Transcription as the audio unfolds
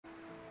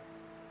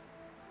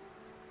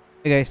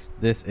Hey guys,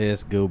 this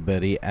is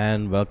Gooberry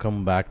and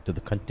welcome back to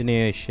the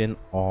continuation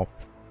of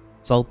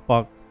South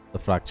Park The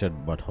Fractured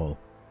Butthole.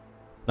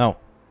 Now,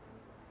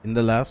 in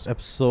the last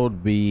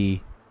episode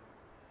we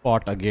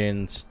fought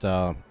against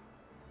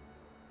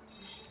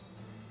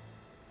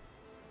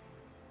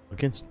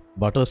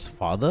Butter's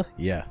father.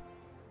 Yeah,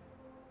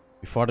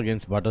 we fought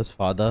against Butter's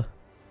father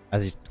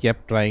as he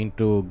kept trying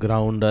to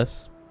ground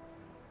us.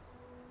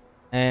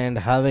 And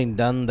having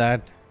done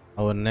that,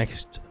 our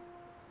next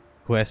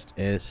quest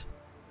is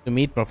to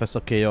meet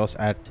Professor Chaos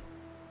at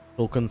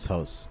Token's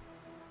house.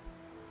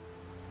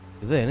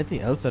 Is there anything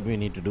else that we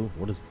need to do?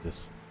 What is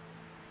this?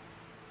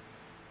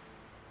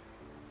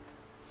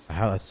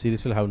 I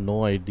seriously have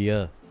no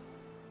idea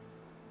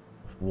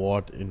of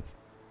what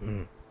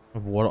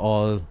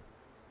all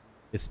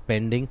is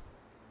pending.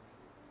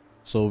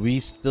 So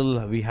we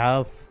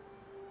have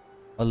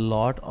a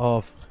lot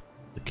of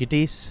the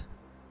kitties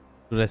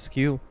to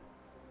rescue.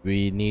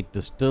 We need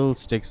to still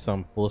stick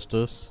some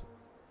posters.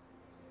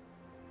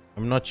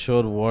 I'm not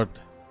sure what.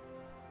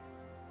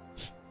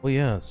 Oh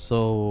yeah,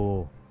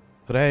 so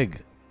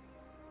Craig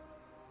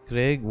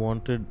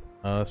wanted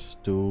us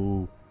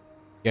to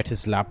get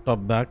his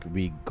laptop back.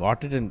 We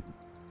got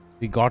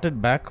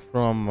it back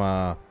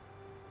from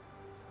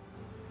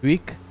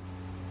Tweak,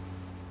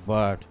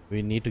 but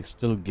we need to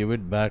still give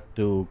it back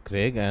to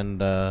Craig,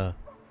 and I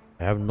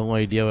have no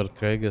idea where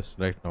Craig is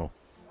right now.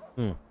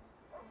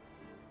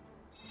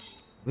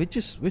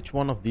 Which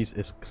one of these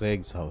is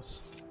Craig's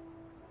house?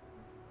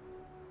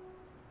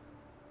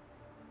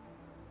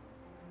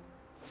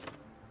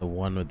 The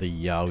one with the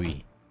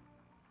Yowie.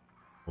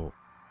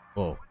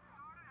 Oh.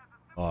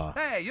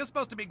 Hey, you're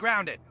supposed to be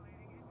grounded.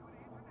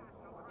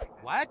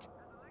 What?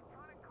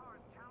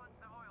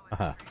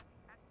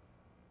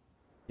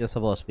 You're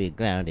supposed to be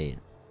grounded.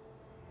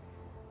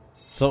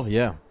 So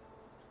yeah,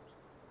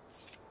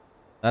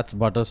 that's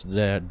Butter's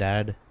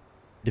dad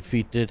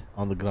defeated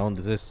on the ground.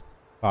 This is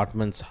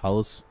Cartman's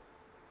house.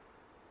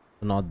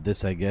 Not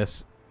this, I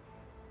guess.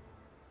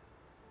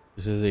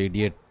 This is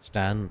idiot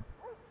Stan.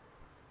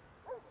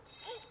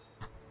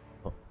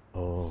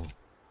 Oh.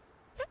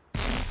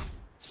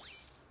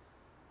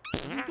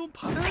 돈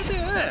받아야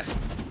돼.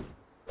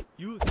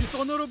 You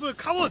dishonorable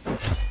coward.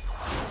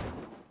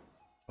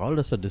 Called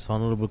us a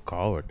dishonorable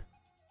coward.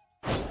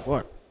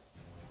 What?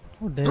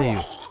 How dare you?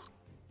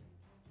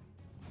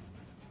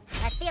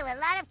 I feel a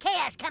lot of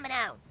chaos coming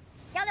out.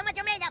 Show them what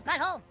you're made of,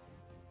 butthole.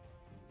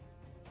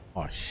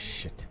 Oh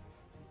shit.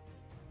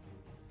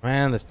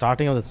 Man, the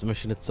starting of this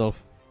mission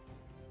itself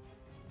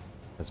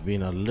has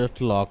been a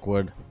little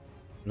awkward.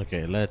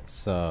 Okay,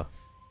 let's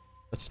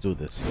do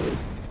this.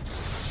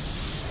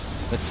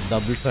 Let's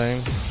double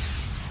time.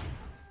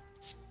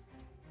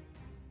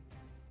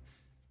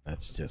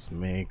 Let's just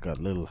make a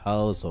little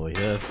house over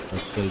here.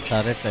 Let's kill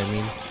turret, I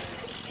mean.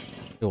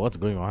 Hey, what's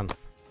going on?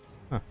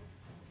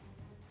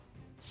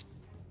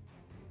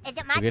 Is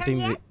it my turn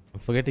yet? I'm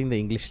forgetting the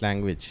English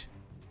language.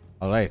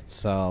 Alright,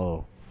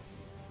 so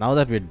now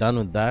that we're done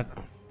with that,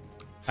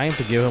 time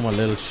to give him a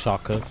little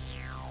shocker.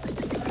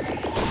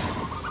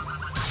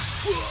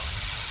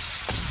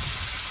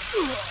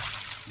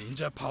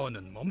 닌자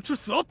파워는 멈출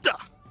수 없다.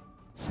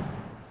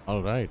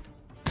 Alright.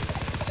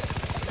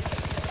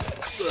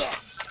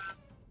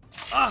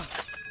 아,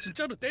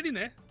 진짜로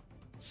때리네.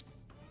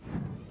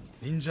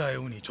 닌자의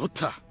운이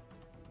좋다.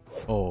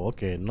 Oh,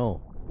 okay,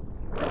 no.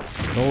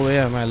 No way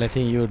am I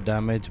letting you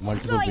damage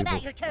multiple Sorry people.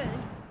 about your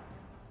turn.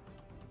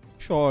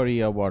 Sorry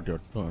about your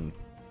turn.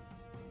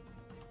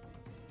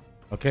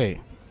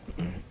 Okay.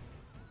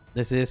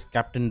 This is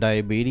Captain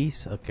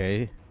Diabetes.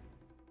 Okay.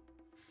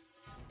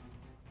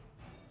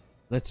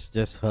 Let's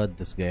just hurt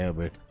this guy a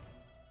bit.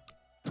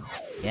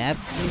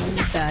 Captain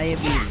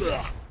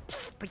Diabetes.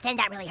 Pretend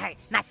that really hurt.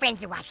 My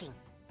friends are watching.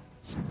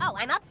 Oh,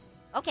 I'm up?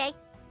 Okay.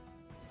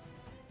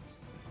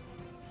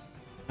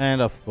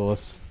 And of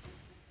course,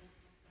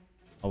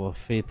 our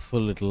faithful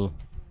little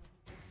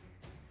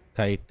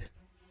kite.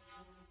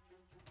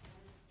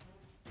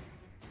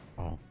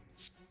 Oh.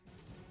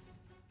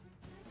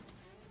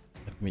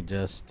 Let me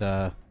just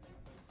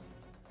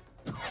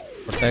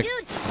protect.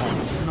 Dude.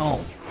 Oh,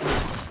 no.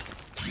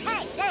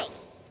 Hey, thanks.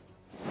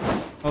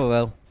 Oh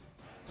well.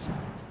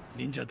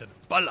 닌자들은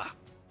빨라.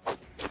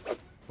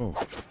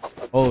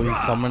 Oh, he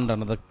summoned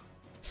another.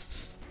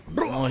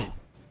 Oh,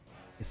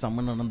 he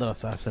summoned another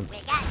assassin. We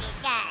got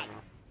this guy.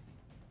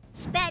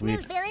 Bad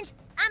news, villains.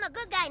 I'm a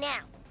good guy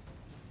now.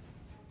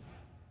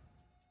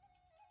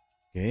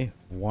 Okay,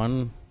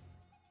 one.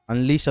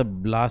 Unleash a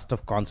blast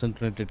of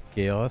concentrated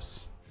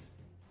chaos.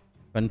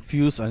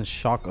 Confuse and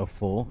shock a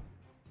foe.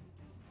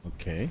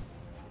 Okay.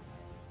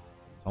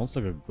 Sounds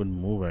like a good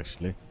move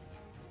actually.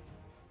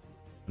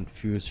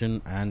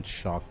 Confusion and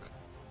shock.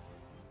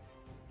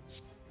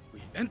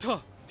 We enter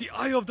the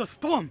eye of the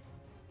storm.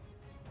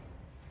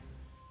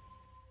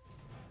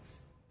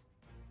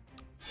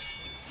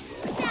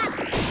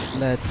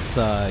 Let's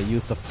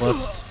use the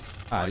first.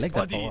 I like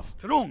that Body power. is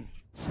strong.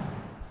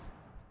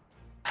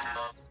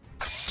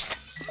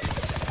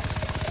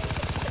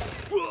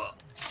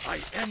 I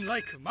am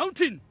like a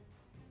mountain.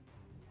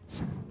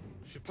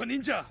 슈퍼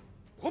닌자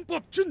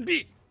권법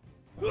준비.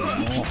 Oh,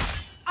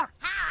 ha!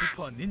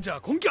 슈퍼 닌자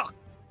공격.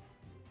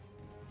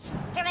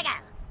 Here we go.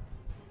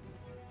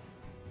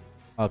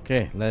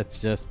 Okay,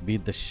 let's just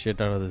beat the shit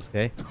out of this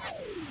guy.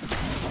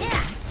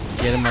 Yeah.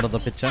 Get him out of the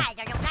picture. Guys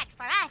are no match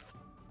for us.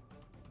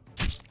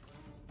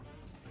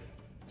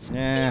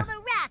 Yeah. Feel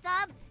the wrath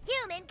of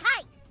human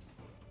kite.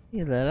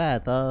 He's the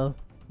wrath of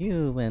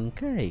human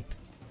kite.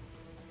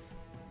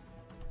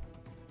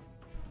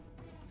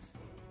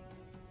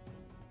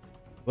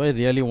 Do I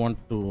really want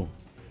to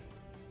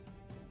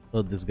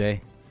hurt this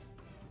guy?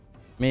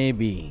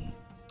 Maybe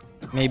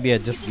I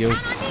just give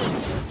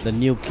the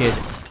new kid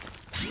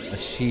a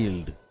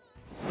shield.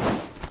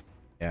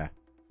 Yeah,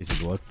 is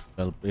it worked?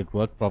 Well, it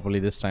worked properly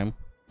this time.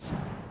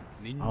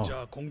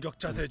 닌자 공격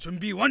자세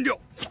준비 완료.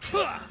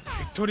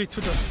 빅토리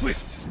투 더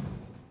스위프트.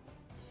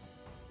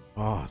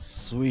 Oh,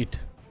 sweet.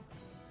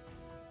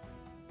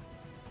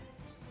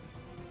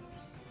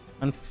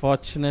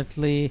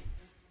 Unfortunately,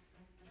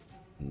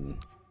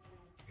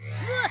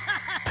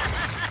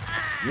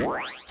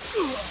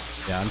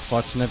 yeah,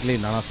 unfortunately,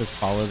 none of his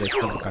powers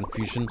except the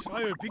confusion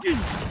트라이얼 비긴.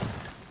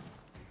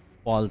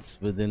 falls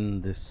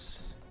within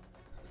this.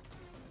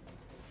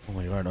 Oh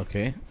my god,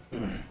 okay.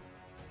 Did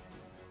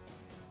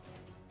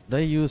I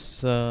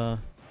use. Yeah,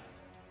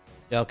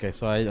 okay,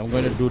 so I'm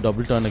going to do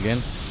double turn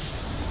again.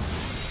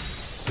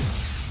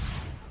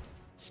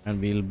 And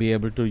we'll be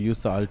able to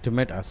use the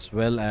ultimate as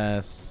well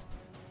as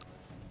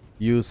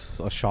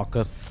use a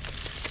shocker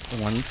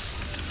once.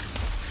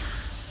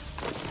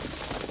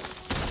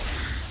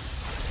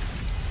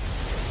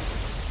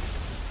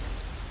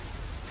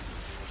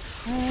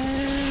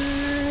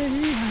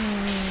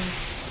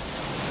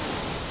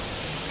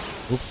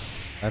 Oops,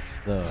 that's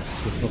the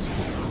Christmas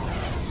food.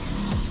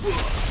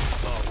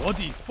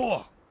 어디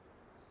 4.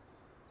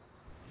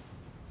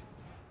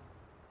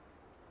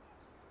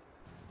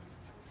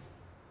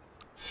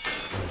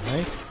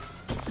 Alright.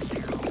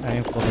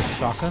 Time for the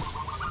shocker.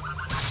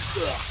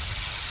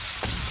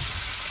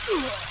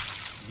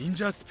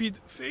 닌자 스피드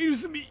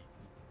fails me.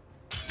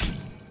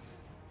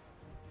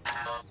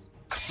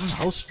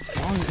 How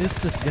strong is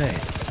this guy?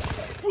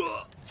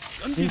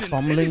 Been 연기는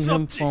pummeling 내릴 수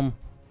him 없지. from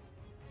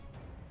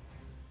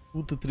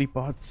 2 to 3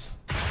 parts.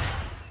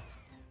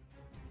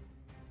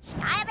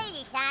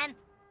 Diabetes time.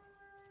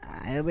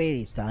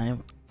 Diabetes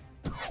time.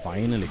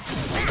 Finally.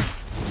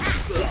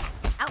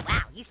 Oh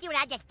wow, you see what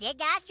I just did,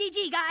 guys?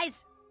 GG,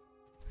 guys.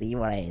 See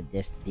what I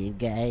just did,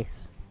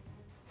 guys?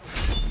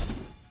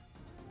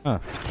 Huh.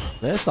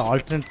 There's the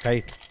alternate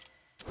kite.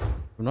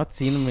 I've not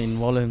seen him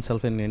involve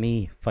himself in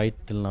any fight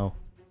till now.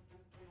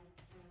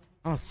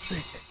 Oh,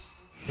 sick.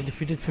 I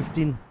defeated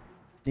 15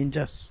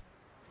 ninjas.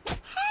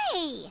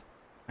 Hey,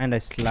 And I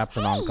slapped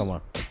an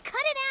oncomer.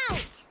 cut it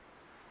out.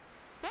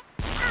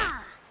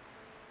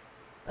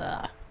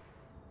 Ah.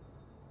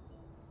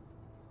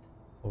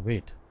 Oh,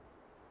 wait.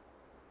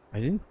 I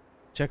didn't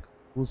check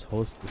whose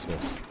house this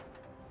was.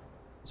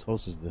 Whose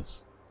house is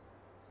this?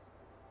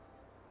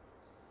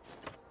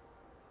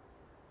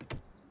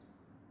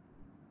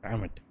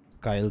 Damn it.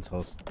 Kyle's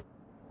house.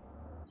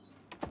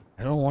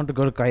 I don't want to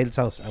go to Kyle's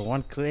house. I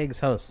want Craig's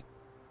house.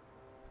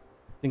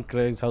 I think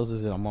Craig's house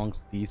is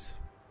amongst these.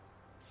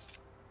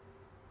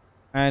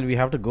 And we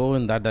have to go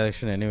in that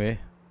direction anyway.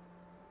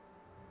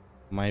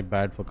 My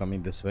bad for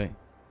coming this way.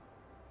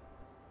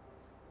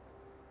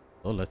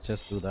 So let's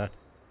just do that.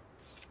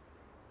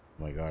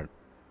 Oh my god.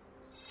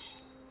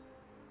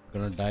 I'm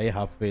gonna die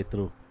halfway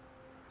through.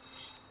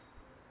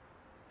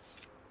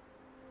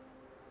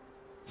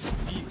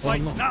 We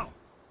fight no. now.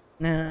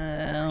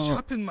 No.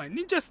 Sharpen my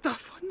ninja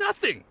stuff for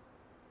nothing.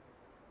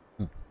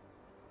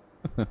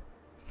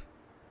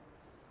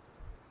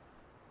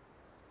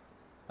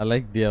 I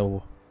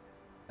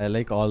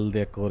like all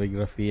their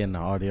choreography and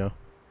audio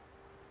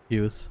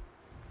cues.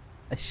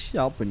 I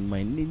sharpen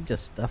my ninja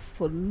stuff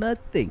for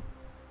nothing.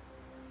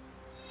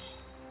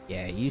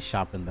 Yeah, you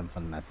sharpen them for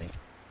nothing.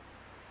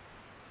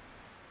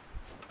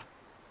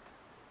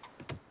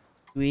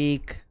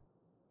 Weak.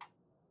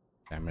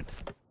 Damn it.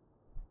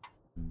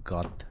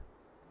 Goth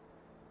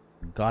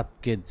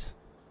kids.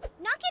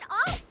 Knock it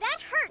off! That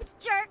hurts,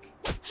 jerk!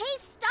 Hey,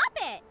 stop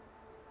it!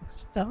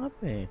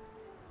 Stop it.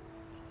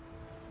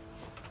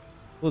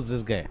 Who's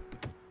this guy?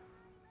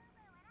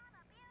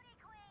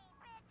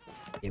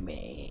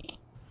 Jimmy.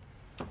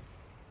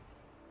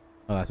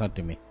 Oh, that's not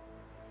Timmy.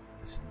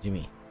 It's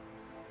Jimmy.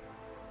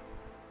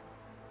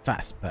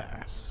 Fast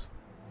pass.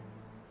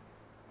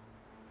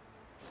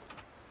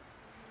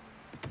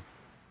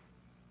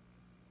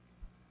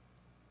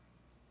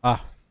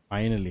 Ah,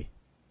 finally.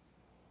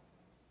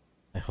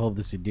 I hope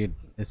this idiot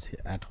is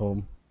at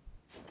home.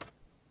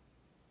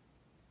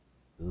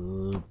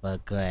 Super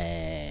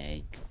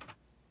Craig.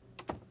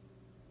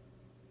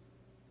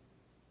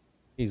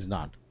 He's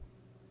not.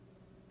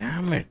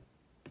 Damn it.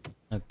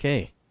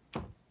 Okay.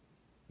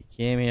 He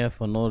came here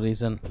for no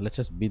reason. Let's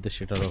just beat the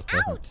shit out of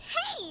him. Ouch!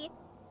 Hey!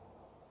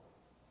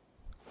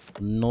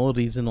 No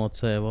reason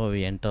whatsoever.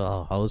 We enter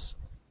our house,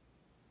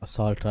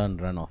 assault her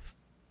and run off.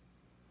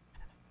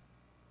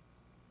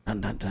 Run,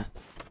 run, run.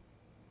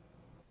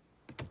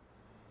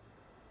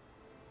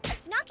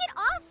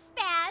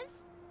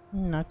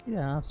 Knock it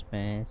off,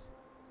 space.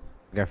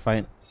 Okay,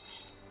 fine.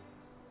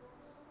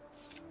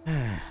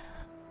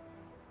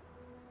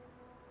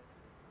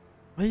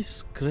 Why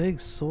is Craig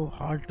so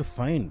hard to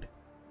find?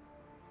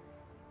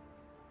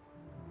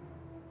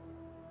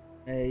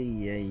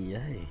 Ay, ay,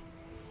 ay.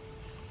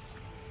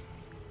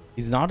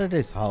 He's not at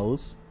his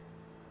house.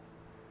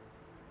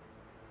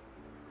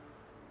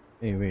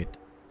 Hey, wait.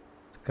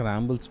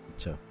 Scramble's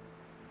picture.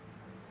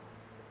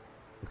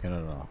 Okay,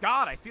 no.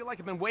 God, I feel like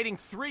I've been waiting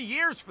 3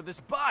 years for this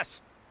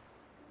bus.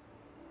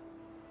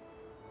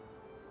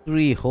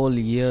 3 whole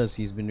years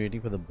he's been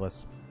waiting for the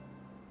bus.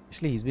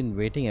 Actually, he's been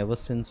waiting ever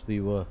since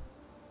we were.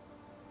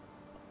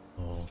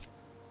 Oh.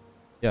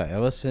 Yeah,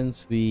 ever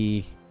since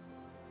we.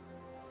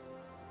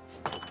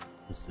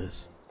 What's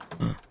this?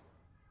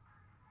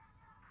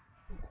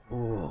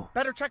 Oh.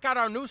 Better check out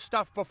our new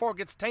stuff before it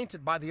gets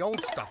tainted by the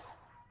old stuff.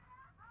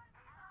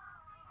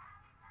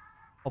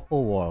 Upper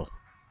wall.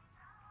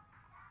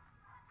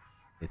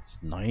 It's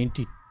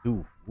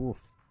 92. Oof.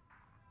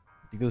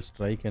 Critical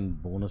strike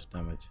and bonus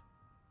damage.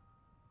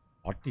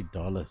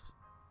 $40.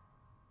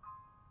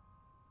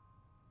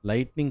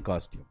 Lightning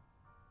costume.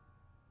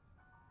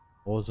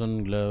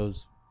 Ozone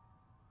gloves.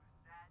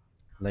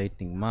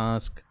 Lightning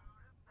mask.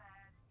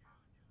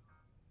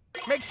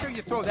 Make sure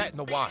you throw that in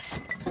the wash.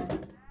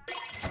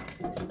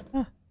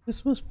 Ah,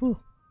 Christmas poo.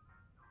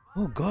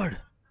 Oh God.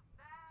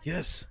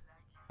 Yes.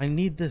 I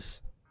need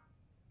this.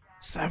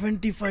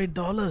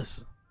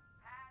 $75.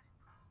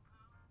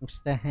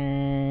 Mr.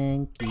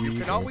 Hanky. You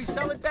can always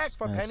sell it back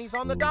for pennies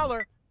on the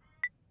dollar.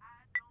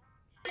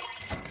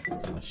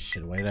 Oh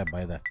shit, why did I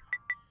buy that?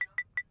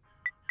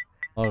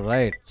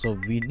 Alright, so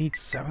we need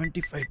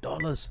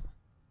 $75.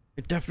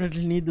 I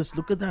definitely need this.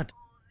 Look at that.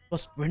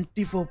 Plus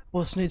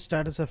 24%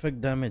 status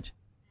effect damage.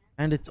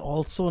 And it's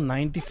also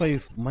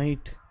 95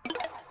 might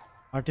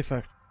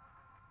artifact.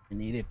 I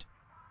need it.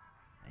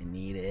 I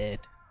need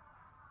it.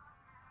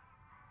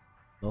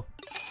 No.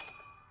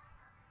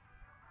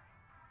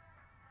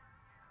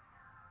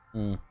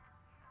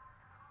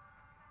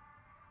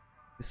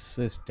 This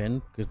is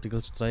 10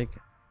 critical strike.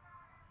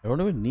 I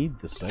don't even need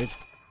this, right?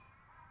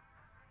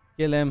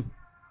 Kill him.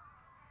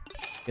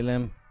 Kill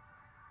him.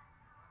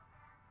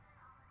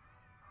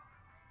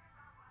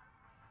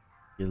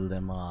 Kill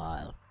them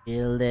all.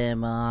 Kill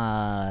them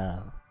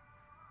all.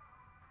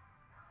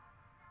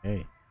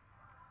 Hey.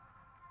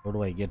 How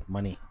do I get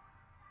money?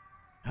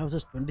 I have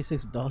just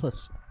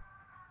 $26.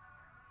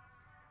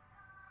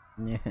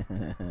 Yeah.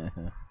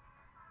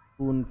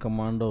 Poon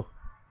Commando.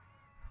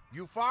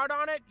 You fart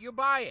on it, you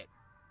buy it.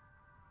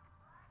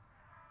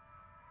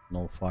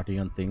 No farting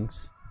on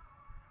things.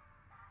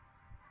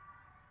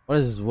 What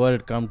has this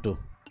world come to?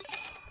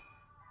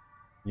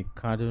 You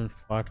can't even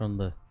fart on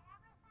the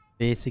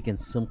basic and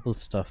simple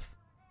stuff.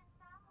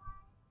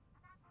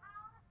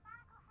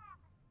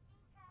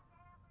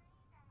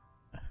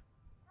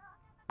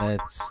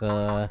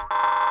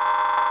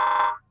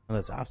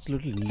 There's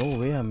absolutely no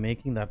way I'm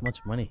making that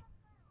much money.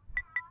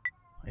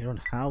 I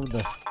don't have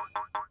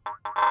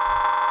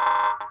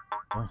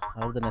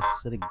the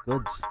necessary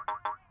goods.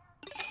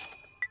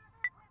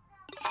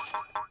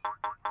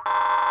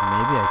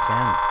 Maybe I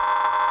can.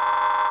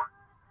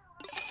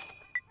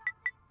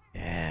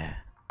 Yeah.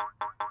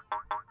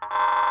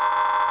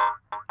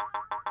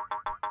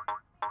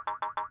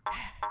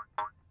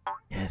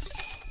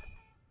 Yes.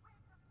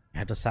 I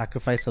had to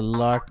sacrifice a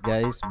lot,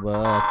 guys,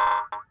 but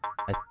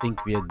I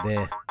think we are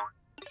there.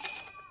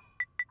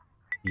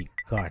 We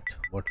got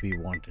what we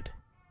wanted.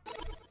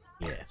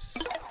 Yes.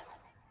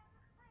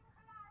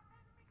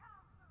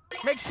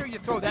 Make sure you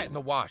throw that in the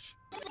wash.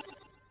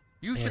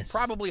 You should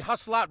probably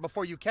hustle out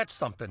before you catch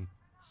something.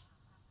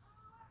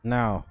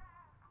 Now.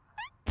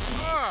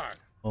 Arr!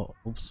 Oh,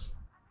 oops.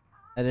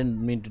 I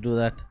didn't mean to do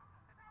that.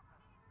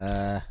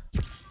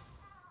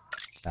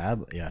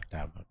 Tab? Yeah,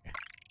 tab. Okay.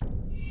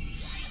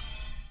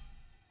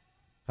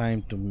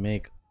 Time to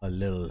make a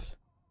little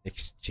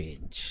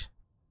exchange.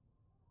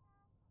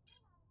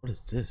 What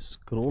is this?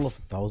 Scroll of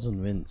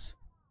 1,000 wins.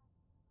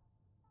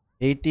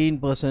 18%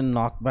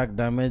 knockback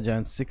damage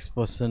and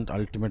 6%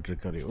 ultimate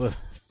recovery. Ugh.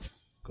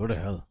 Go to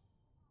hell.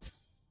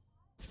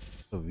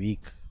 A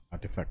weak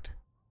artifact.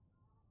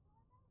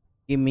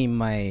 Give me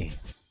my.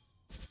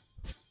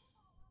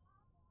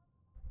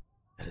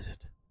 Where is it?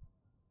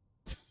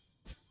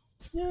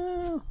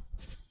 Yeah.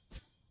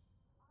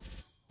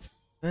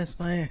 Where's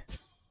my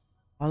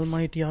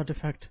almighty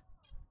artifact?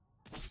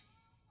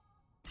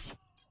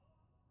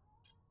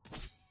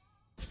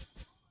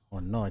 Oh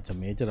no, it's a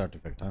major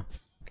artifact, huh?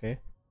 Okay.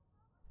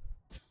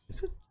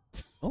 Is it?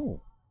 Oh.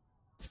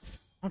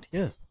 Not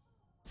here.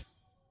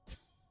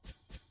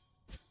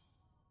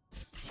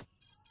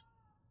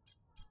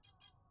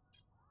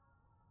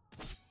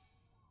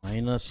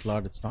 Minor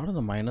slot. It's not in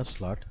the minor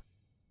slot.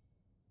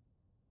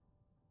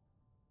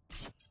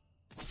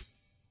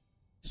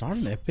 It's not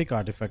an epic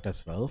artifact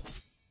as well.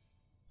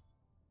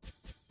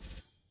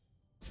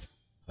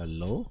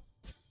 Hello?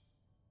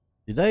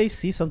 Did I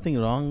see something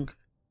wrong?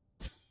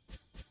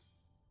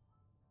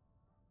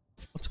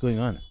 What's going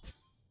on?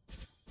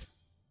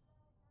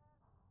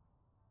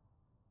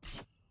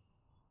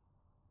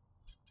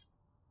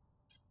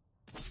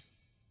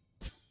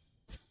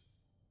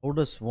 How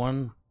does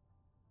one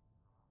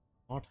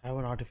not have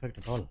an artifact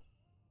at all?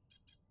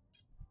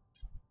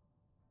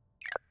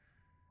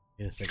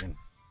 Wait a second.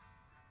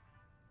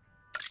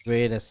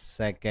 Wait a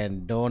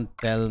second. Don't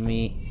tell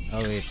me.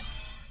 Oh, wait.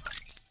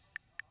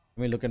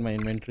 Let me look at my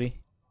inventory.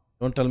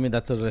 Don't tell me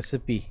that's a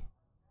recipe.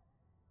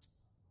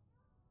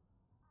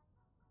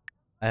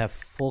 I have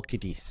 4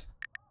 kitties.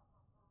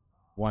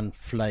 1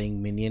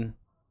 flying minion.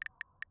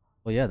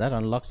 Oh yeah, that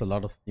unlocks a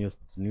lot of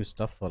new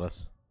stuff for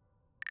us.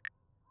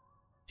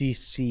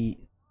 GC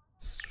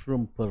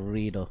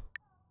Shrimperito.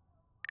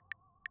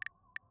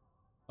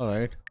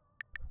 Alright.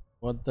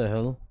 What the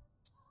hell?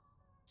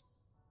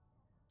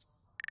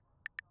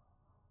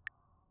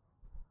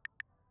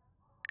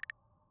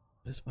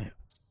 Where's my...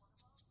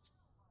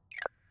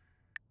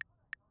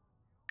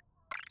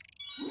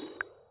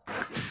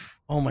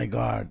 Oh my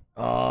god.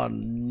 Oh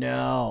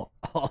no.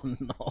 Oh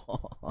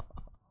no.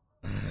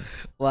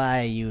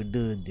 Why you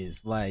do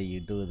this? Why you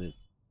do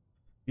this?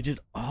 You did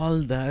all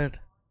that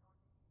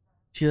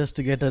just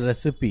to get a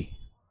recipe.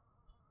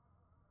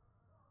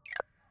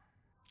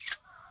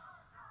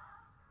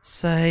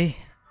 Say.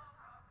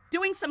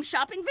 Doing some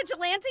shopping,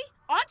 Vigilante?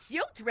 Aren't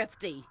you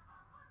thrifty?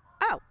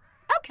 Oh,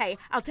 okay.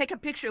 I'll take a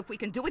picture if we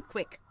can do it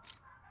quick.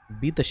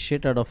 Beat the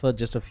shit out of her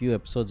just a few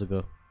episodes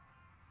ago.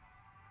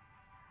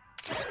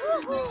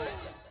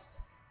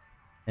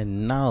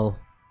 And now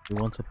he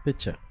wants a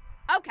picture.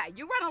 Okay,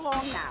 you run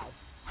along now.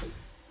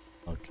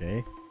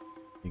 Okay.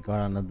 We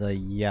got another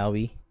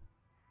Yowie.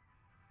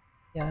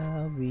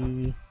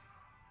 Yowie.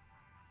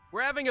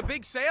 We're having a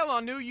big sale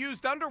on new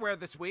used underwear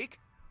this week.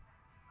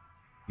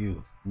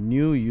 You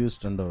new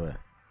used underwear.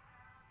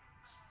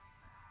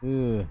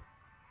 Ugh.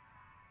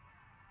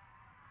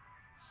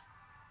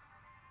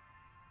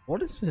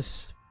 What is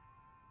this?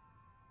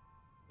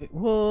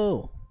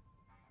 Whoa.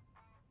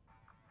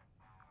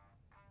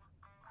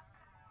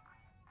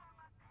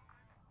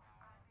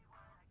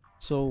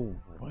 So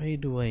why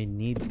do I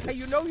need this? Hey,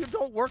 you know you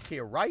don't work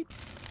here, right?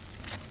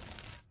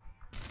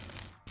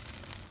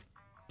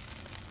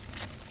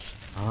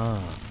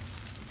 Ah,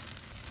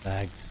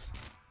 bags.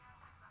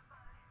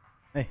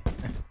 Hey.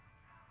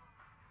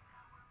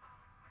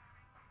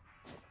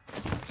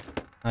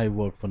 I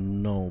work for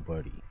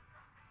nobody.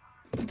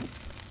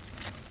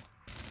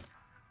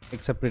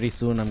 Except pretty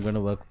soon I'm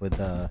gonna work with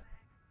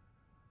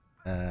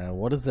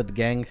what is that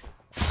gang?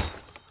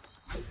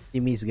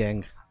 Timmy's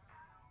gang.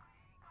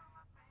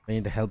 I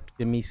need to help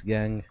Timmy's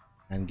gang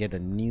and get a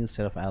new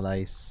set of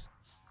allies.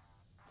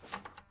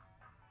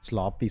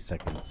 Sloppy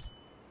Seconds.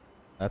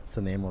 That's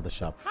the name of the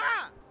shop.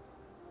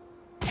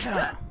 Get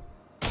out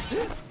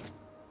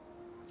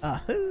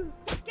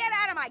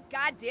of my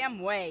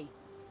goddamn way.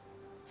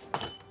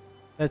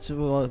 Let's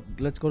go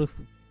to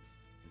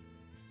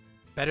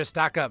Better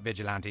stock up,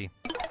 Vigilante.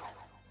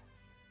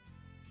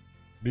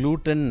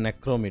 gluten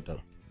necrometer.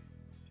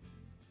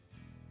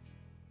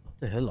 What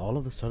the hell? All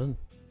of a sudden,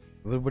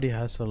 everybody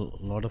has a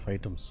lot of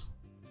items.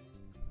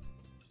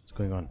 What's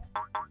going on?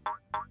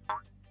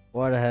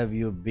 What have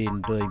you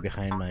been doing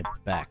behind my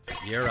back?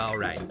 You're all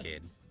right,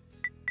 kid.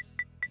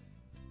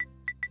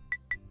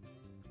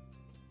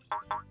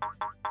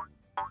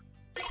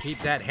 Keep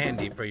that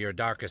handy for your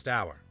darkest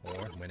hour, or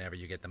whenever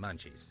you get the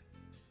munchies.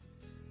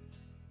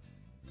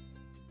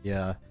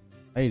 Yeah,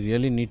 I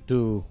really need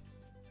to...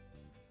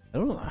 I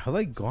don't know, have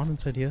I gone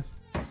inside here?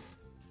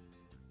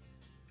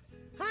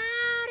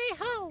 Howdy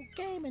ho,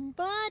 gaming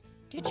bud.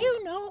 Did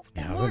you know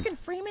that Yeah, Morgan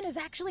Freeman is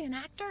actually an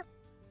actor?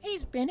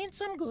 He's been in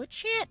some good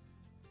shit.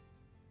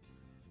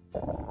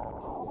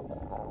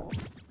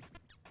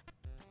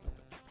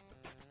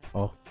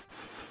 Oh.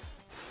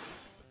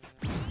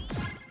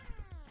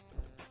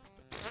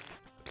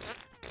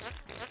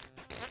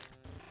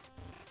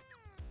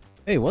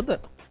 Hey, what the?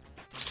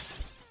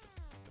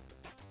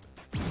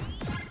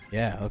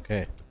 Yeah,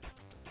 okay.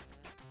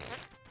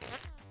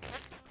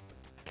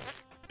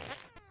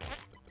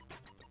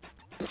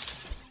 You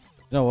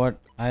know what?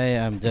 I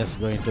am just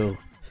going to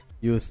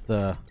use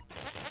the...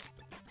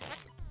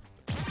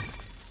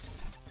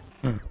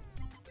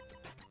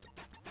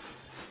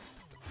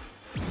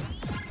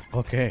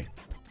 Okay.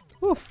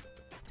 Woof.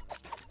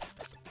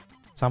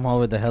 Somehow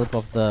with the help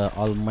of the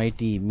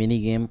almighty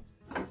minigame,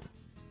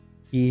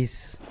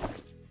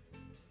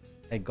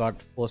 I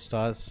got 4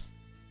 stars.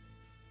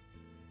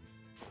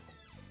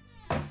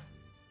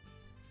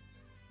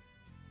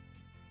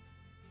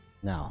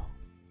 Now.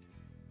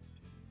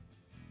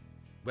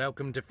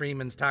 Welcome to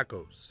Freeman's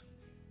Tacos.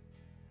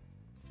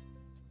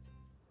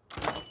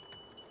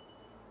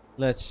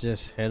 Let's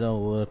just head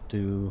over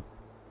to...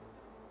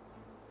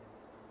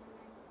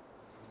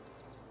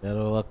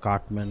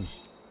 Cartman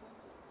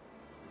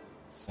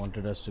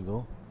wanted us to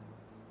go.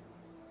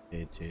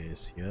 It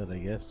is here, I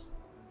guess.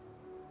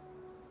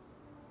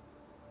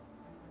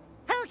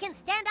 Who can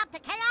stand up to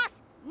chaos?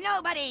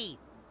 Nobody!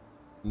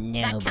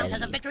 That counts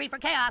as a victory for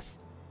chaos.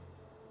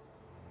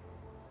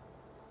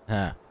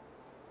 Ha.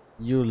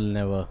 You'll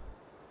never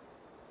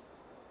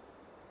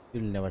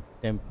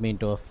tempt me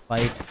into a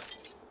fight.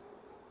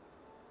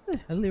 What the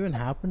hell even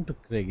happened to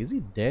Craig? Is he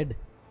dead?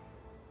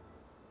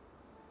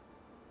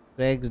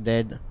 Craig's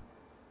dead.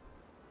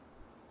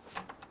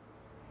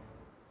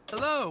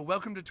 Hello,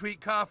 welcome to Tweet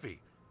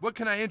Coffee. What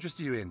can I interest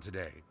you in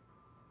today?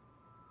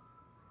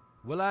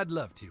 Well, I'd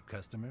love to,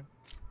 customer.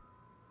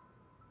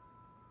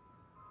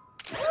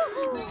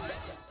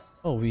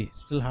 Oh, we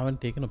still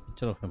haven't taken a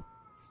picture of him.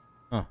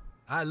 Huh.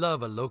 I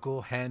love a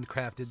local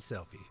handcrafted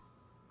selfie.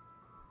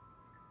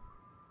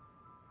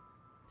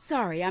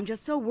 Sorry, I'm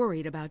just so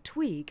worried about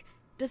Tweak.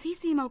 Does he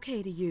seem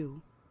okay to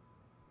you?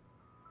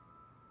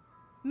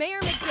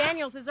 Mayor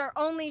McDaniels is our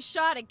only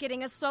shot at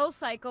getting a soul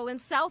cycle in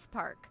South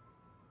Park.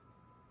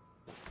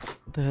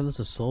 What the hell is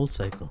a soul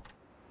cycle?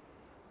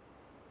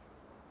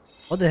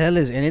 What the hell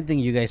is anything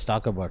you guys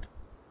talk about?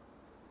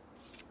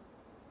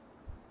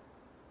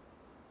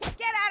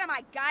 Get out of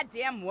my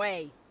goddamn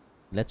way.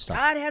 Let's talk.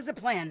 God has a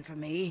plan for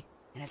me,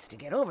 and it's to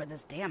get over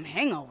this damn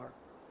hangover.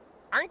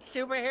 Aren't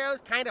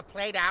superheroes kind of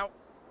played out?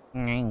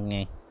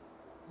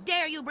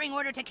 Dare you bring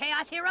order to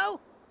chaos,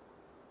 hero?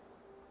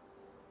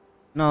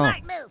 No.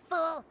 Smart move,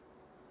 fool.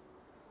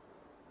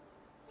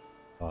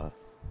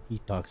 He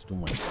talks too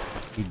much.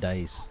 He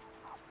dies.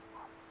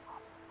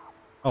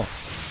 Oh.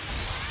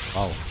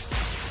 Wow.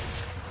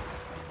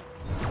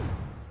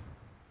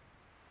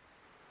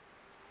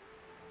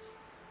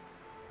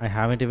 I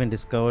haven't even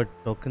discovered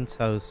Token's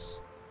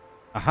house.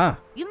 Aha!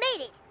 You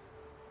made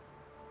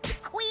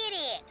it. Quit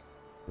it.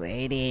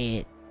 Quit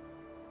it.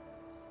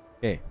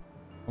 Okay.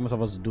 What am I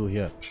supposed to do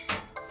here?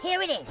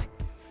 Here it is.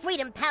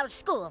 Freedom Pal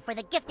School for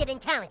the gifted and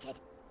talented.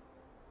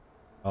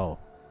 Oh.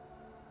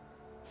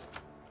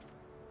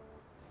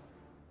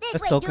 This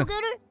That's way, Token.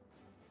 do-gooder.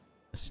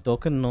 This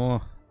Token,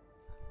 no.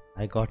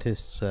 I got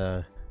his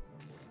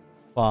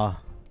paw.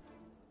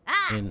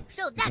 Ah, in-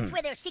 so that's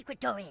where their secret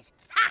door is.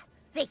 Ha!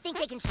 They think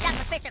they can stop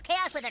Professor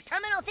Chaos with a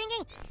terminal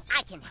thingy?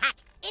 I can hack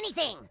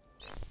anything.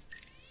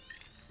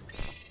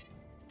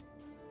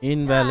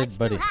 Invalid, it's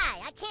buddy. too high.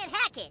 I can't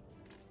hack it.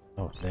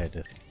 Oh, there it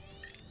is.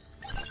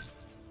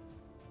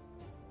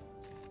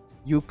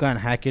 You can't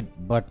hack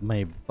it, but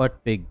my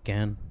butt pig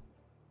can.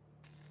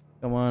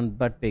 Come on,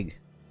 butt pig.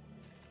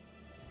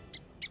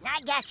 I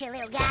got you,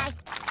 little guy.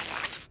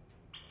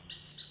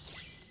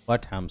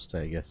 Butt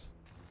hamster, I guess.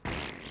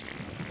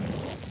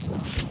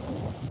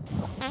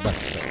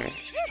 Buttster.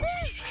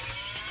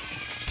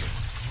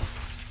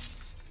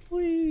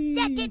 Whee!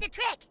 That did the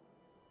trick.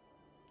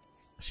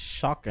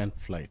 Shock and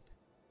flight.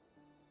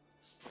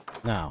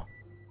 Now.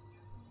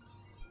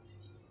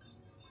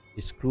 He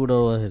screwed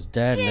over his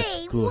dad, let's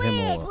Gee screw him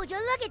whiz, over. would you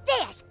look at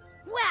this?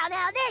 Wow,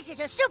 now this is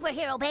a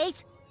superhero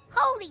base.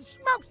 Holy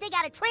smokes, they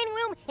got a training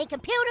room and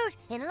computers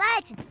and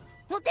lights.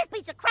 Well, this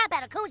beats the crap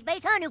out of Coon's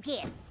base, huh, new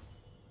kid?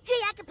 Gee,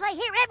 I could play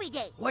here every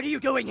day. What are you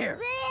doing here?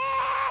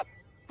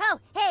 Oh,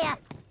 hey,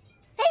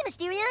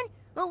 Mysterion.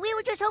 Well, we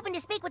were just hoping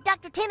to speak with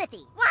Dr.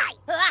 Timothy. Why?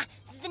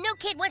 The new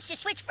kid wants to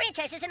switch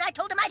franchises, and I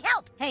told him I'd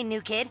help. Hey, new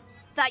kid.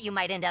 Thought you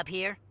might end up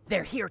here.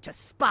 They're here to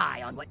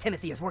spy on what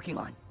Timothy is working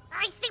on.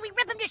 I say we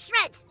rip him to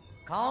shreds.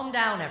 Calm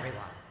down, everyone.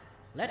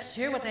 Let's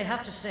hear what they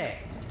have to say.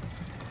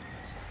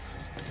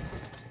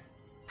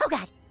 Oh,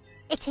 God.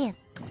 It's him.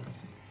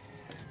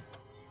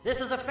 This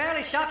is a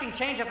fairly shocking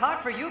change of heart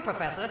for you,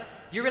 Professor.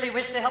 You really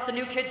wish to help the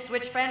new kids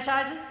switch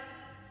franchises?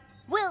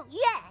 Well,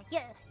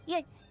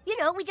 yeah. You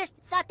know, we just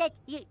thought that,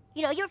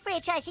 your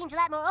franchise seems a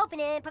lot more open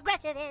and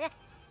progressive.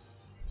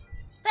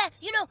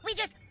 We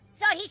just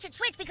thought he should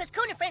switch because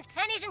Coon and Friends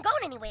kinda isn't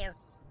going anywhere.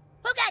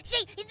 Oh, God,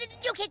 see, the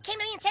new kid came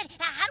to me and said,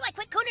 how do I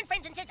quit Coon and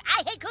Friends? And since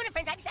I hate Coon and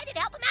Friends, I decided to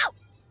help him out.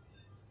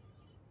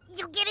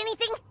 You get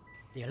anything?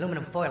 The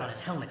aluminum foil on his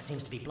helmet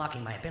seems to be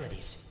blocking my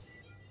abilities.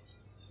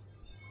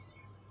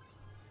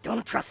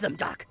 Don't trust them,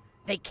 Doc.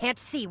 They can't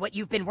see what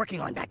you've been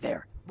working on back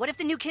there. What if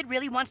the new kid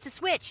really wants to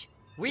switch?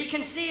 We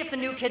can see if the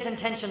new kid's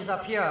intentions are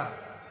pure.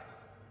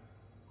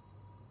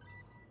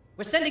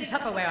 We're sending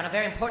Tupperware on a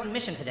very important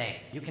mission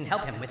today. You can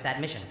help him with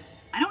that mission.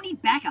 I don't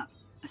need backup,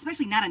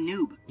 especially not a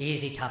noob.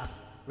 Easy, Tup.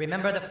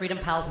 Remember the Freedom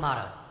Pals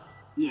motto.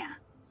 Yeah,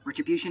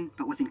 retribution,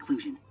 but with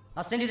inclusion.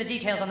 I'll send you the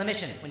details on the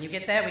mission. When you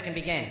get there, we can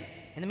begin.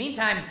 In the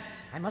meantime,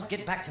 I must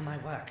get back to my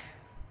work.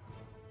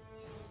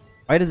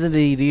 Why doesn't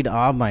he read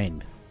our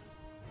mind?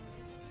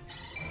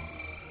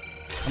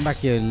 Come back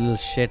here, you little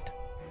shit.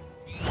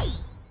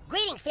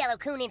 Greetings, fellow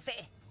Coon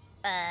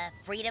and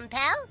Freedom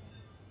Pal?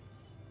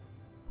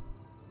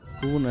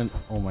 Coon and...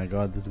 Oh my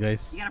god, this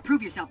guy's... You gotta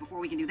prove yourself before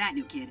we can do that,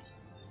 new kid.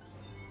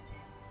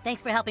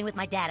 Thanks for helping with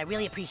my dad. I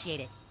really appreciate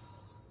it.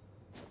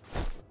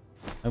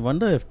 I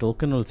wonder if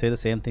Token will say the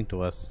same thing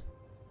to us.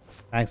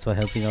 Thanks for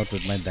helping out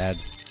with my dad.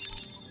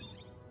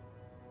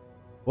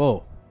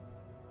 Whoa.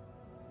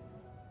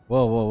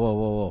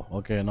 Whoa.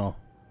 Okay, no.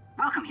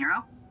 Welcome,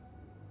 hero.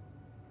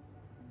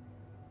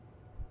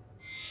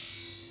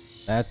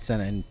 That's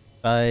an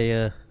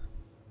entire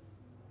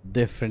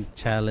different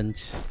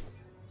challenge.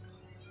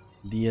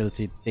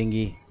 DLC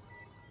thingy.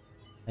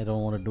 I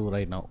don't want to do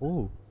right now.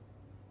 Ooh.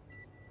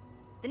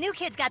 The new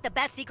kid's got the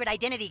best secret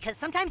identity, because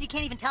sometimes you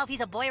can't even tell if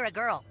he's a boy or a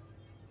girl.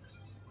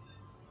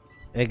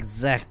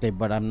 Exactly,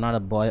 but I'm not a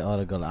boy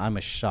or a girl. I'm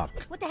a shark.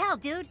 What the hell,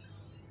 dude?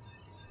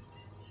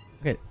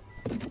 Okay.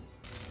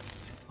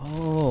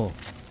 Oh.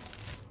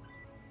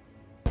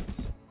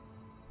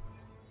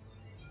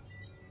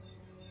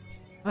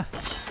 Ah.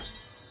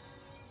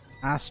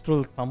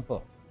 Astral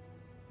thumper.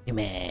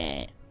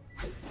 Gimme.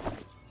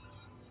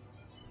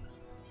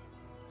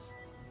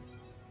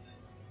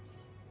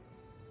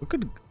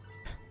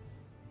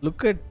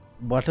 Look at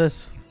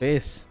Butter's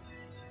face.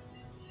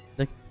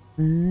 Like,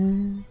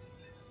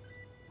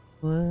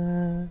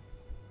 what?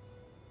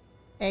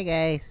 Hey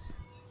guys.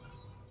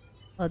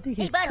 Oh, this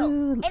Hey, is Butthole,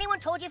 cool. anyone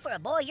told you for a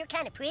boy you're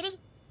kind of pretty?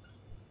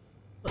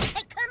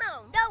 Hey, come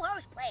on, no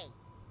horseplay.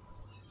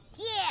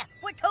 Yeah,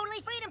 we're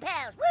totally freedom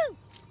pals, woo!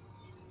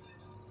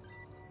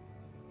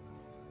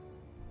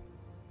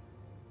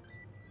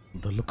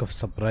 The look of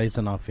surprise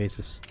on our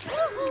faces.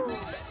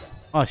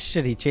 Oh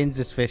shit, he changed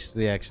his face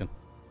reaction.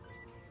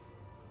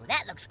 Well,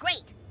 that looks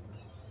great.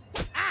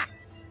 Ah!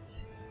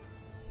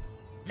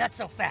 Not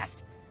so fast.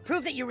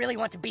 Prove that you really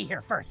want to be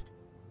here first.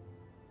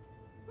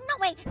 No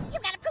way, you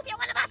gotta prove you're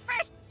one of us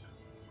first.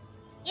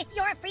 If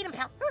you're a freedom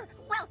pal,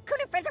 well,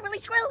 Cooter friends are really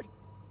screwed.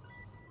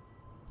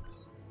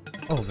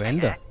 Oh,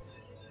 vendor.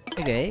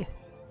 Okay.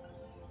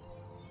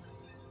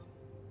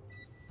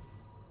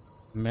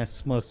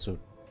 Mesmer suit.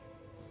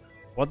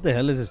 What the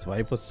hell is this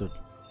Viper suit?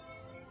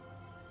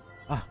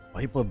 Ah,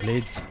 Viper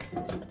blades.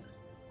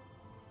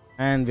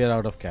 And we're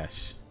out of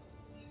cash.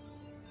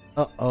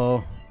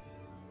 Uh-oh.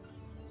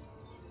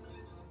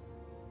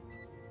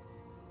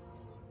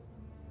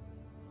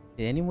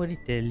 Did anybody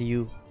tell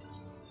you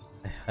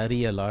I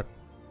hurry a lot?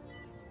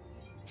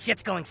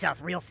 Shit's going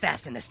south real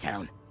fast in this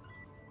town.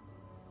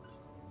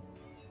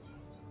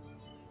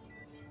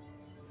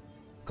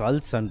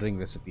 Cult sundering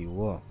recipe.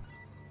 Whoa.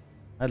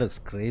 That looks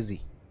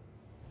crazy.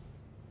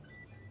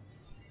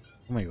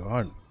 Oh my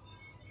god.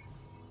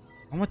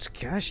 How much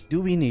cash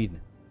do we need?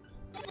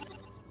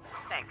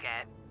 Thanks,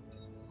 Cat.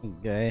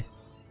 Guy.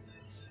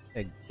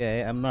 A guy.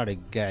 I'm not a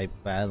guy,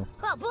 pal.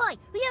 Oh boy,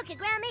 you could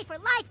ground me for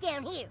life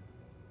down here.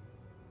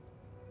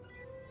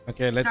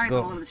 Okay, let's Sorry if I'm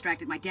a go. little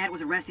distracted. My dad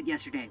was arrested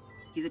yesterday.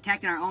 He was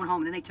attacked in our own home,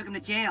 and then they took him to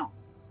jail.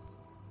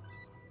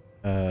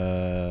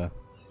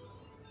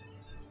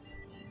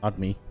 Not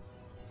me.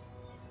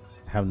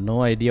 I have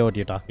no idea what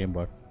you're talking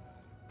about.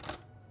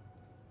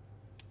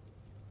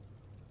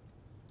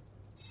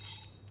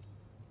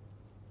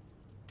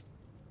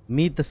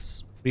 Meet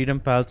the Freedom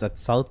Pals at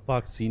South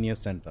Park Senior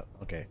Center.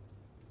 Okay.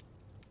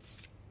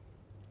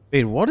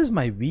 Wait, what is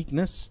my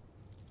weakness?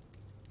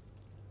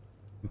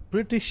 I'm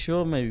pretty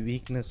sure my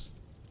weakness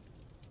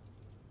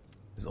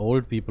is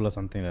old people or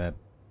something like that.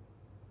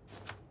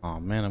 Oh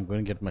man, I'm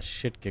going to get my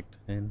shit kicked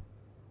in.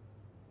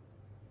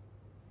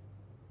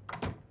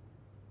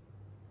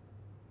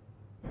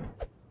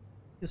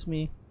 Excuse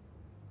me.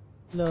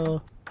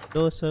 Hello.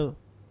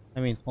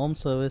 Home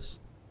service.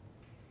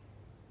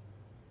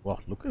 Wow,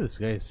 look at this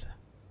guy's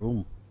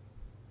room.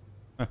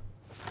 Huh.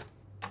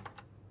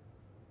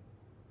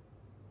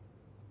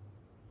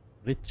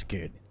 Rich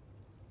kid.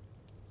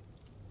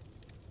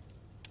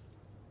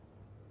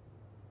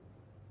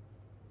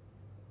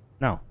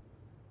 Now,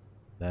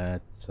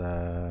 that's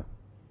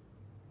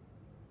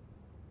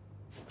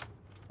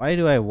why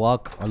do I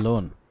walk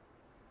alone?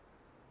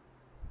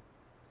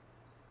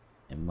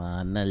 I'm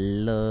on a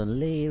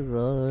lonely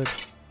road.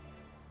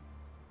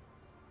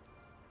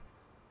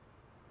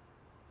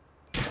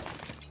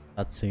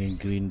 That's singing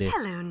Green Day.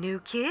 Hello, new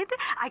kid.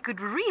 I could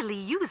really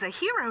use a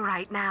hero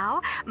right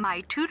now.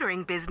 My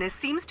tutoring business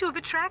seems to have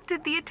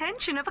attracted the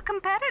attention of a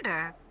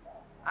competitor.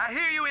 I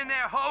hear you in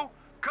there, ho!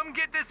 Come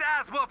get this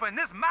ass whooping.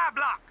 This my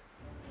block.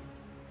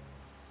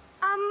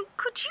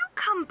 Could you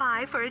come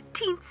by for a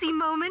teensy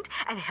moment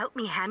and help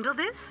me handle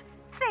this?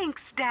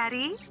 Thanks,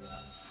 Daddy.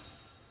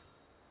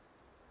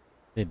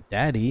 Hey,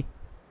 Daddy?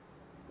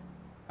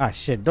 Ah,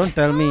 shit, don't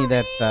tell me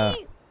that,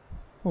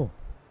 Oh,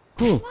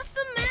 cool. What's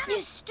the matter,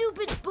 you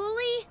stupid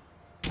bully?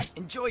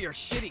 Enjoy your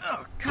shitty...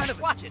 Oh, kind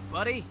of... Watch it,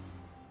 buddy.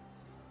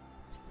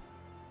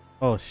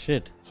 Oh,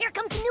 shit. Here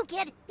comes the new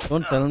kid.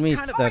 Don't tell me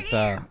it's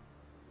that,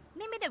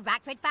 Remember the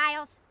Rockford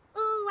Files?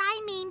 Ooh, I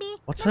remember.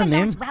 What's her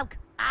name? Oh,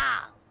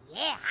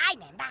 yeah, I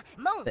remember.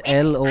 The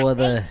L over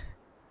the...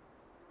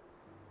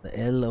 The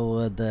L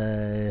over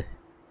the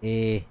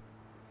A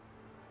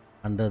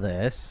under the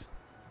S.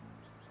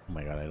 Oh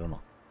my god, I don't know.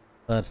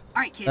 All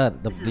right, kid. The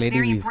this is a lady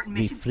very important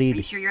we mission. freed. Are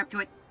you sure you're up to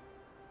it?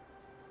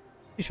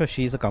 Pretty sure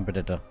she's a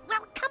competitor.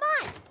 Well, come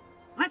on.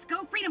 Let's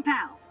go, Freedom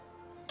Pals.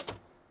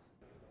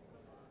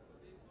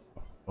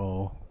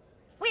 Oh.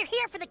 We're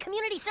here for the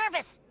community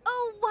service.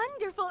 Oh,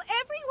 wonderful,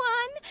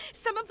 everyone!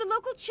 Some of the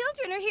local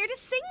children are here to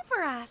sing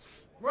for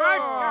us.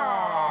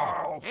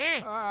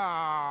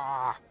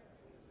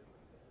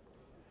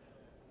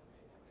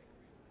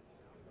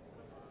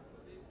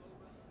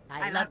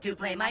 I love to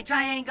play my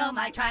triangle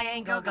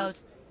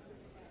goes.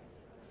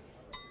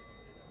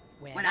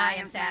 When I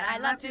am sad, I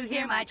love to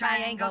hear my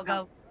triangle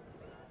go.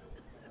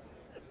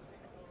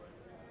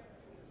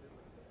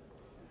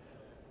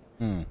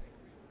 What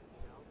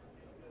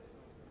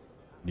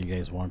do you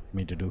guys want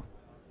me to do?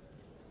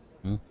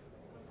 Did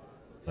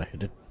I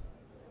hit it?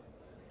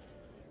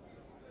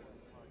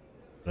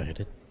 Did I hit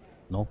it?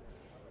 No?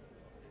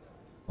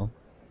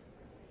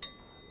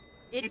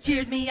 It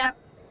cheers me up.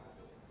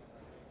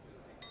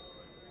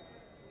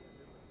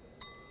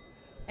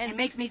 And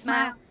makes me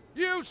smile.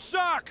 You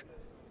suck!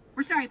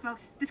 We're sorry,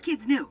 folks. This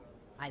kid's new.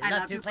 I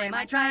love to play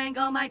my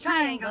triangle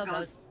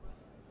goes.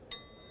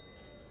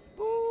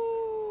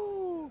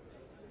 Ooh.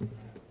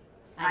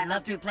 I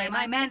love to play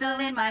my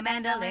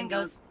mandolin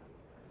goes.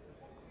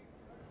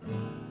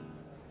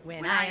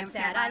 When I am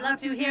sad, I love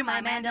to hear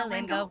my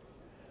mandolin go.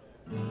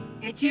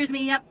 It cheers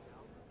me up.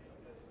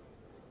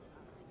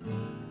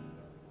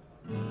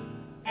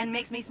 And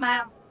makes me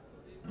smile.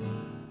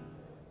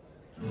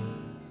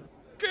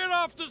 Get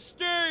off the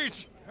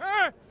stage!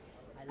 Huh?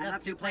 I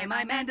love to play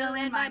my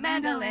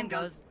mandolin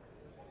goes.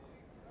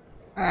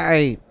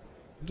 Hey,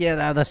 get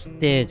out of the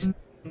stage.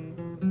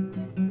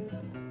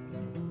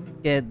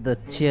 Get the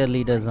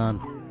cheerleaders on.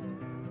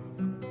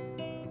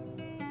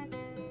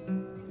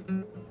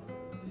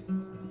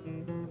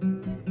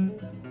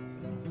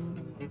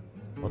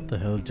 What the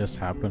hell just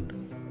happened?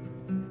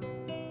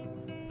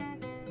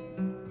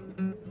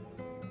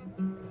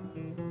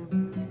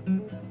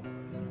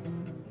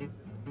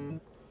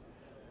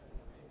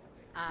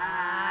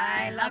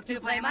 I love to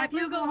play my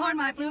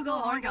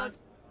flugelhorn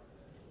goes.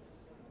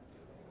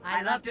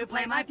 I love to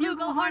play my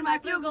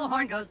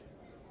flugelhorn goes.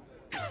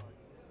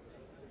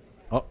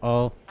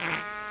 Uh-oh.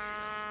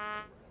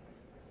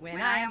 When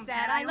I am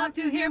sad, I love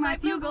to hear my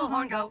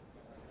flugelhorn go.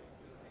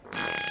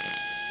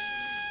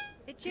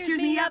 It cheers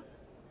me up.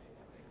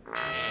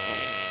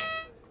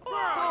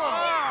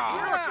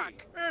 Ah, yuck!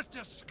 That's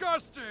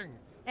disgusting!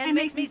 And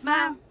makes me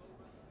smile.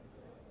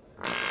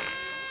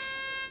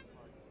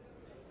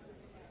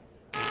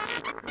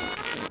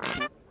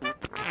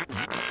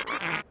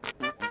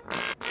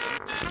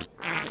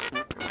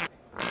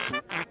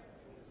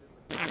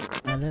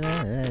 La la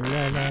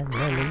la la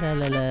la la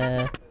la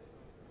la.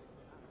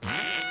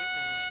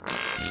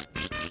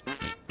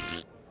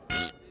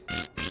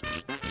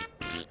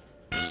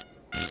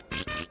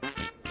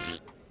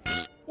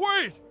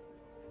 Wait!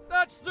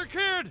 That's the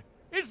kid!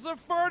 It's the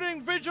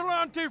farting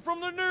vigilante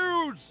from the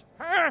news!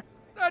 Huh?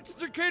 That's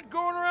the kid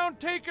going around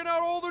taking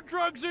out all the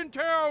drugs in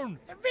town!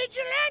 The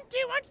vigilante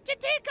wants to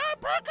take our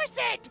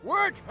Percocet!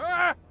 What?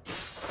 Huh?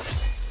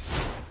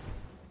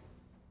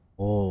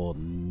 Oh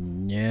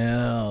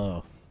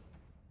no.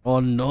 Oh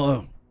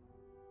no.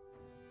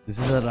 This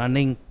is a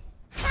running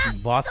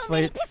boss So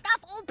many fight. pissed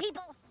off old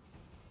people.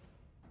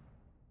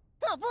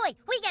 Oh boy,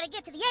 we gotta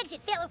get to the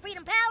exit, fellow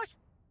Freedom Powers.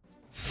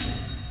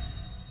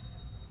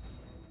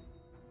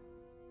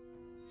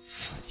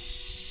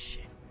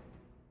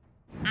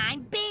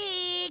 I'm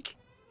big.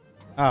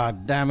 Ah,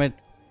 damn it.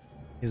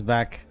 He's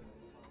back.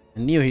 I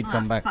knew he'd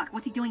come back. Fuck,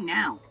 what's he doing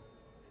now?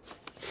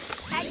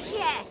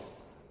 Yeah.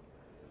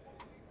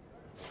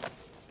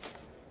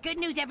 Good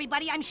news,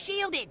 everybody. I'm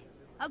shielded.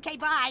 Okay,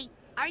 bye.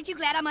 Aren't you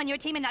glad I'm on your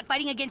team and not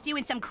fighting against you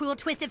in some cruel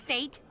twist of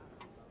fate?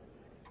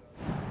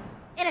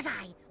 It is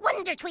I,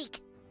 Wonder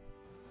Tweak.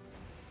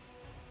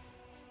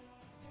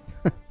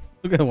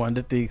 Look at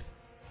Wonder Tweak's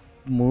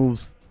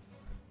moves.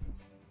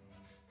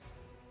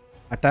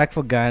 Attack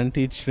for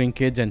guaranteed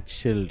shrinkage and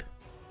shield.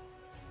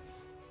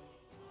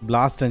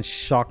 Blast and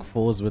shock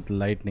foes with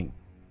lightning.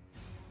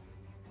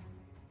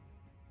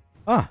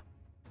 Ah,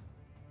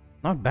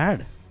 not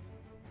bad.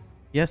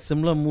 He has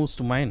similar moves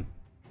to mine.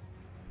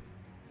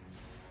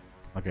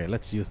 Okay,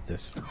 let's use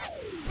this.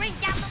 Bring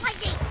down the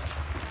lightning.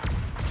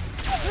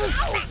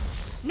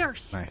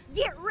 Nurse, Nice.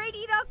 get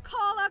ready to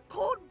call a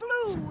code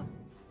blue.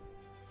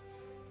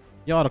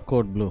 You're a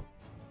code blue.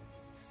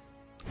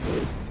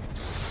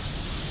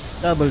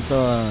 Double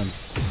turn.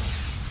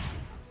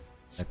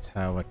 Let's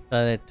have a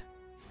turret.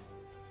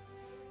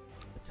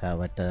 Let's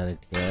have a turret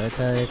here, a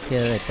turret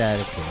here, a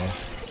turret here.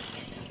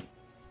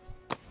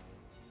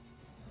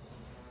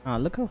 Ah,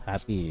 look how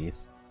happy he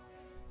is.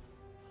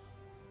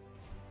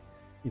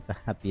 He's the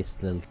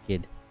happiest little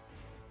kid.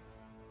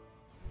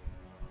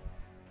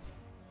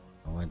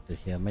 I want to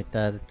hear my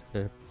turret.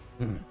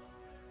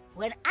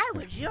 When I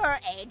was your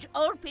age,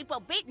 old people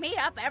beat me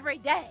up every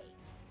day.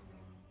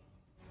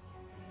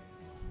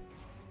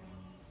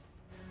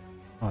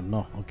 Oh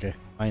no, okay,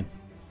 fine.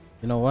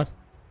 You know what?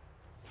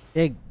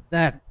 Take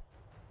that.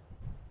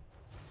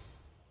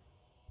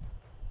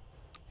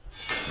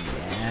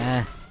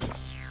 Yeah.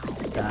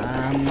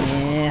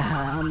 Kamehameha.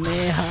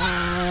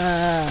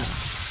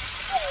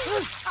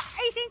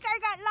 I think I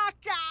got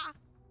lockjaw.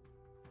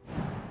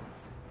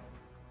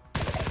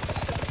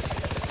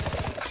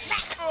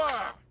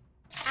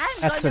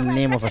 That's the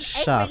name of a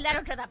shark. Angry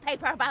letter to the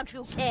paper about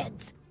you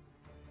kids.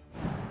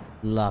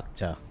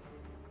 Lockjaw.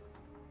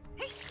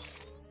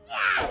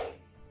 Yeah.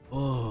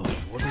 Oh,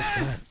 what is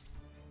that?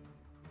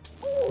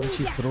 What did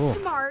she Yes, throw?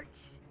 smart.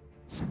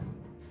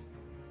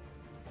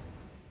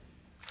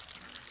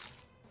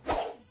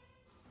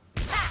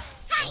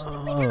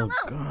 Oh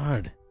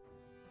god.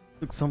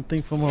 Took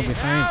something from her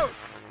behind.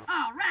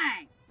 All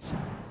right.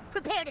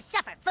 Prepare to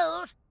suffer,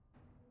 fools.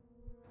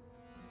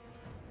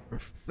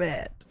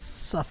 Prepare to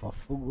suffer,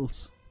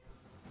 fools.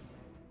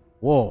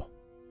 Whoa.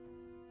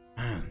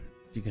 Man,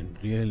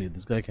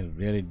 this guy can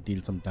really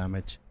deal some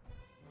damage.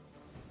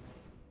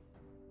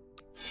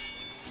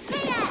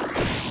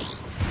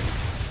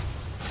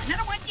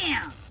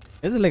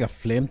 Is it like a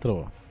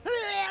flamethrower?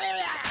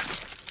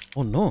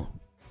 Oh no.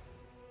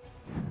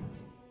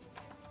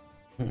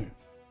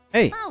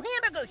 Hey! Oh,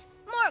 hamburgers!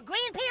 More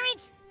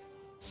grandparents?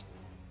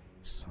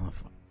 Son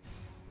of a...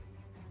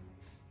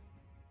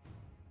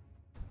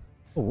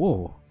 Oh,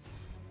 whoa.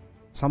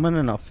 Summon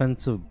an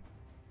offensive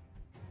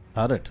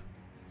turret.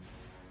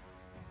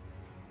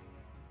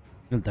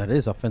 That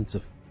is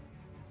offensive.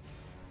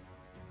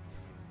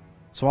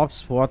 Swap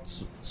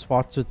spots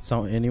with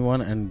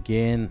anyone and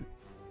gain.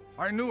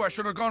 I knew I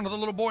should have gone to the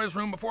little boy's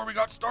room before we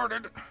got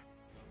started.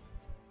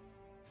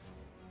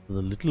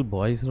 The little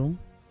boy's room?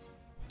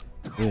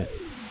 Yeah.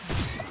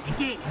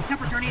 Engage.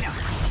 Temper tornado.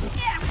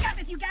 Yeah, we got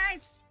this, you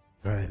guys.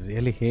 God, I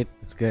really hate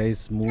this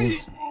guy's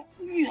moves.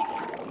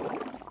 Yeah.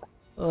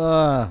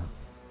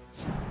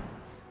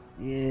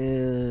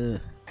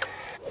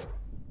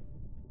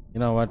 You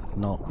know what?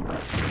 No.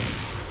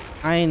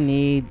 I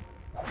need...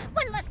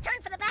 One less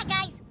turn for the bad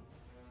guys.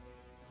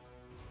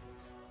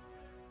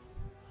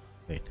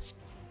 Wait.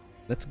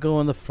 Let's go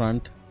on the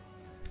front.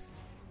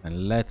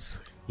 And let's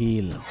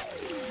heal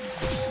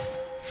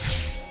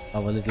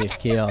our little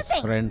chaos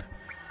friend.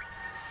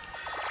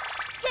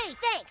 Gee,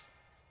 thanks.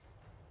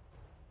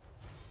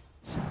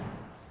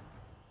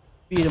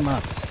 Beat him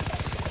up.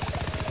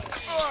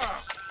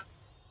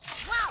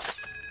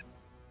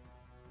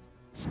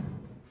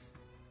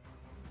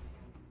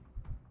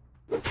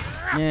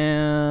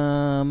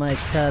 No, my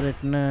turret,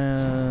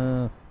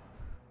 no.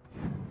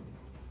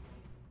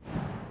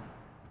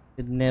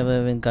 It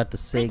never even got to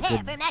say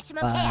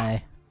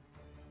goodbye.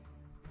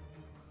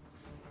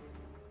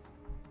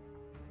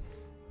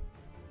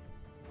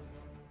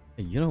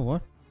 Hey, you know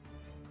what?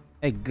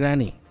 Hey,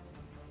 Granny.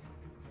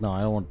 No,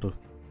 I don't want to.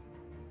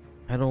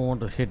 I don't want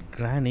to hit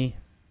Granny.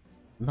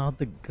 Not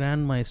the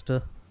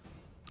Grandmeister.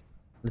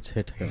 Let's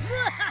hit him.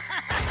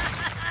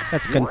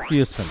 Let's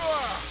confuse him.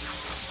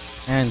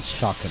 And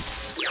shock him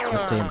at the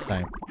same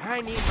time.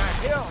 I need my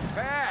heal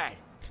bad.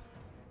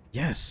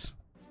 Yes.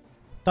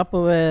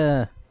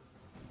 Tupperware.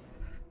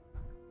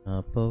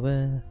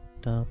 Tupperware.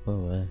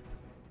 Tupperware.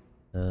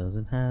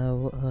 Doesn't have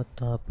a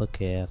topper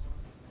care.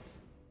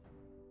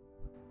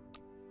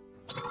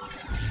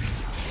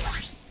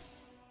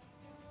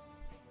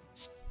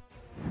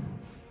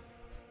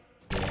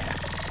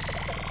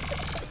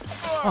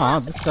 Ah,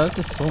 this turret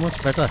is so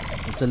much better.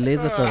 It's a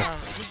laser turret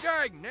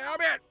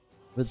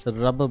with the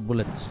rubber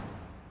bullets.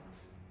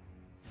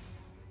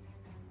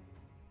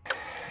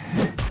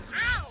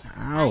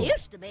 I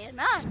used to be a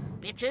nun,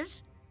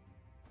 bitches.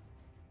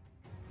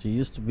 She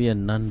used to be a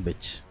nun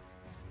bitch.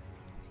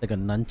 It's like a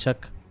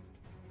nunchuck.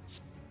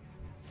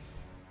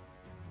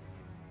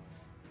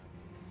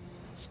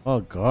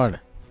 Oh god.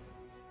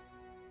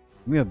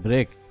 Give me a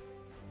break.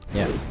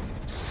 Yeah.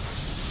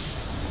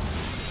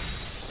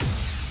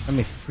 Let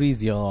me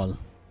freeze you all.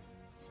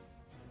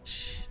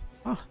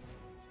 Oh.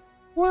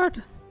 What?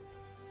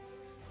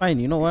 Fine,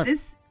 you know what?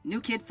 Is this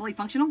new kid fully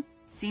functional?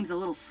 Seems a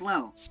little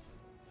slow.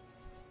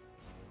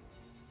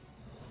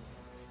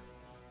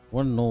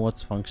 Want to know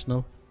what's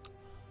functional?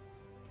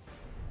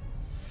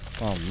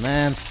 Oh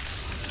man.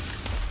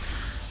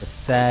 A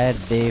sad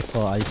day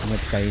for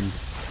ultimate kind.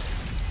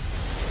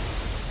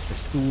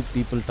 There's 2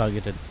 people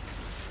targeted.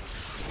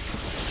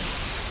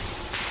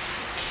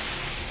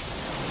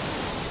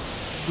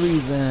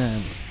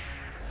 Reason.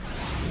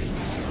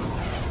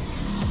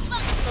 I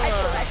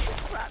thought I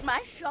should brought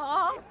my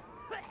shawl.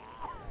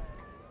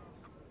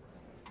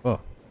 Oh,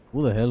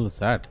 who the hell was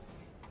that?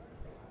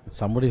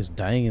 Somebody is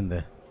dying in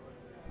there.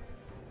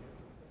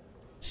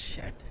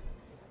 Shit.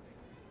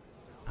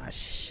 Ah,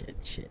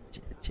 shit.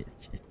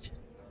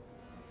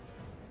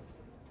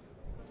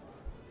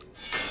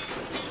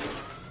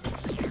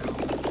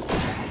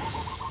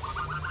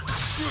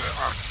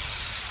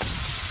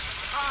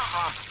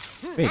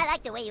 Wait. I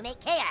like the way you make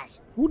chaos.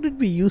 Who did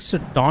we use to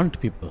taunt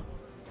people?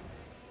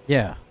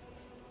 Yeah.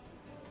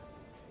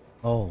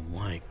 Oh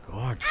my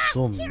god,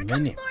 so many.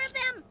 More of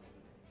them.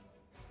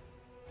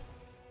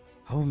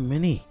 How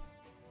many?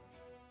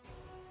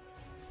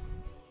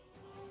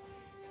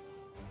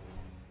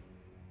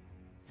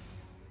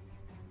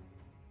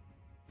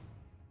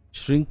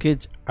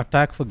 Shrinkage,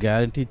 attack for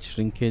guaranteed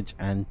shrinkage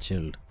and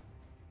chilled.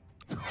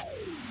 Who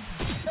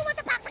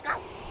wants a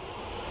popsicle?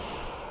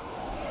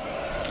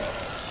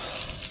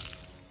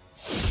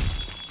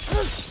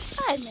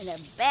 I'm in a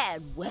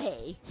bad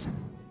way.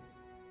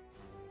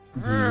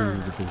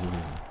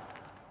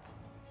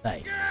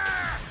 Die.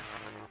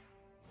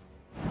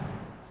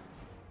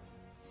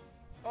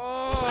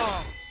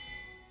 Oh.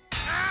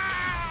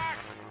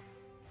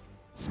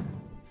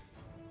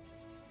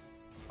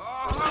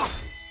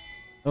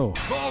 Oh.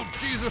 Oh,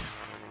 Jesus.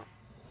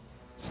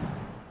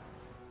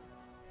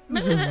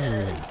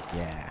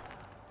 Yeah.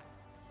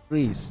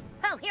 Freeze.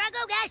 Oh, here I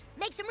go, guys.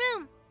 Make some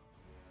room.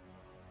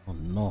 Oh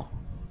no.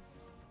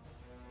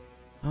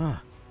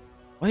 Ah.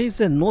 Why is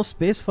there no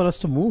space for us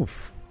to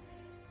move?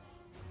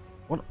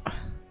 What?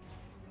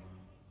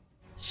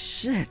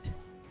 Shit.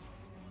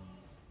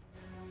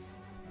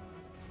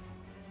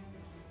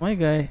 My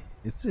guy,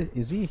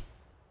 is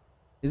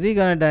he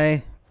gonna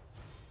die?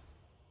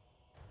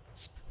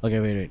 Okay,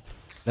 wait.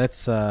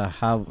 Let's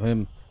have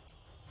him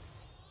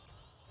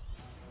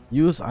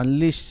use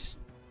Unleash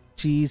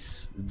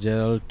Cheese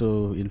Gel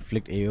to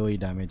inflict AoE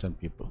damage on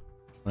people,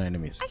 on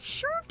enemies. I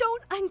sure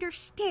don't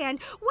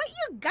understand what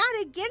you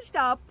got against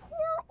a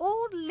poor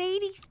old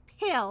lady's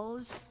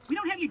pills. We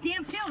don't have your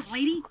damn pills,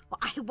 lady. Well,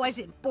 I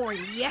wasn't born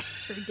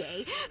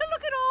yesterday.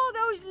 Look at all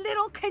those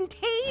little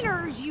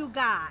containers you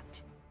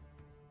got.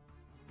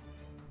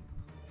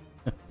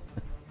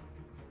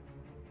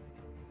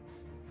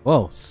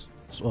 Whoa,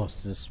 oh,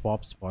 this is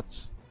swap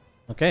spots.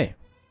 Okay.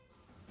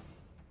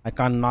 I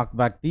can't knock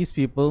back these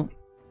people.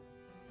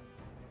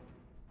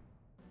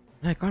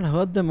 And I can't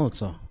hurt them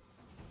also.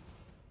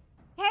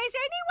 Has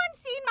anyone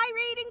seen my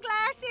reading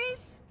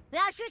glasses?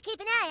 I'll sure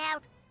keep an eye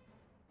out.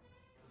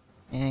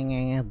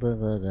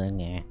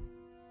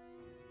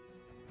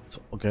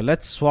 So, okay,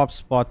 let's swap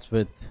spots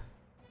with...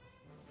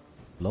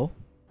 Hello?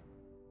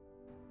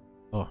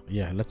 Oh,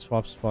 yeah, let's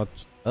swap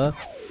spots with her.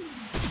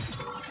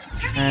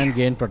 And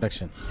gain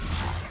protection.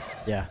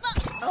 Yeah.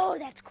 Oh,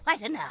 that's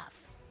quite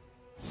enough.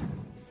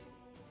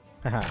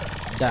 Haha,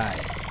 die.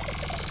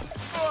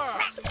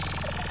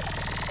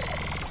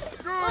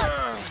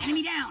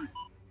 Enemy down.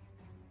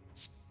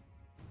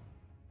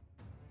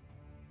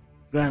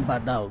 Grandpa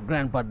down,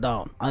 grandpa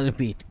down. I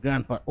repeat,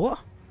 grandpa. What?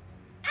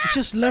 He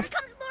just left.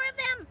 Here comes more of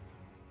them.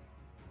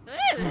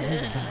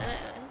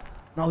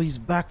 Now he's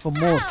back for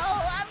more.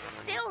 Oh, I'm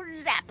still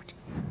zapped.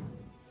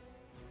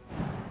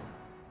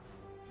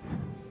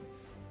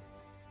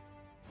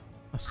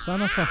 A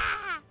son of a.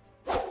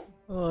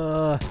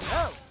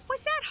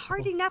 Was that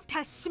hard enough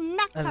to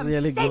smack That some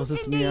really sense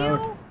grosses into me you?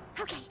 out.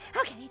 Okay,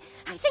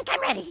 I think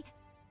I'm ready.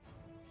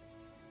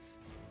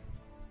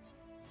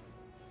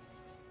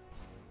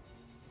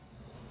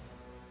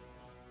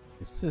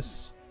 Is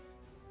this?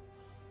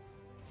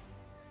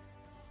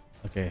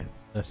 Okay,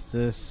 does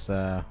this?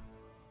 Okay,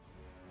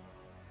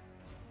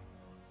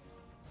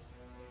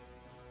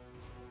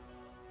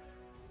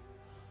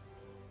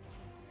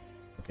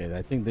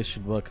 I think this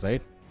should work,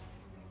 right?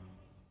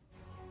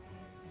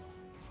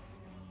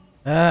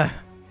 Ah,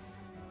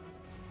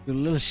 you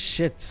little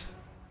shits.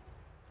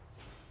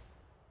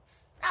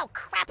 Oh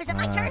crap, is it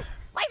my turn?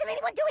 Why isn't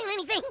anyone doing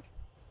anything?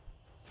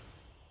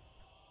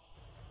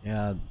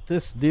 Yeah,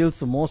 this deals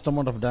the most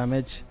amount of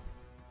damage,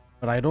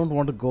 but I don't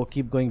want to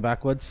keep going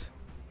backwards.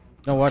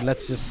 You know what?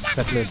 Let's just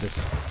settle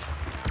this.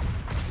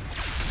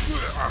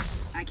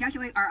 I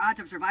calculate our odds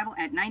of survival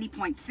at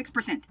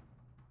 90.6%.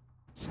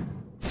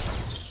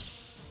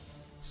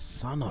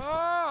 Son of.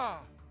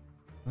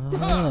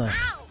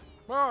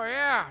 Oh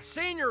yeah,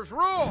 seniors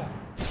rule.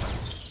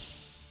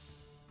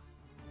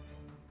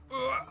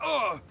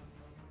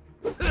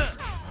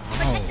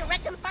 Protect your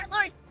rectum, fart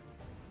lord.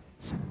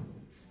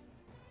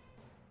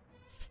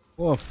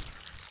 Woof.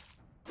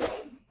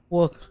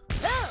 Work.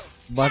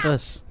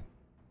 Butters.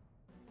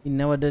 He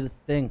never did a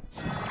thing.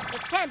 It's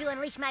time to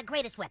unleash my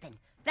greatest weapon,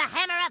 the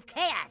Hammer of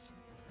Chaos.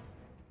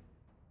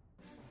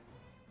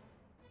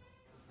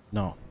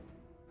 No.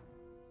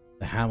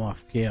 The Hammer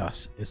of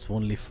Chaos is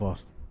only for...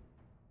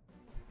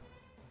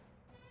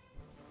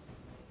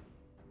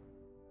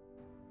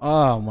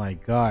 Oh my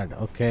god,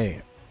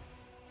 okay.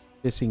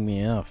 Pissing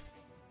me off.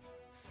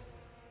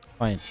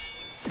 Fine.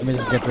 Let me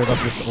just get rid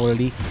of this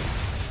oldie.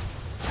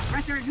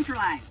 Pressure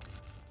neutralized.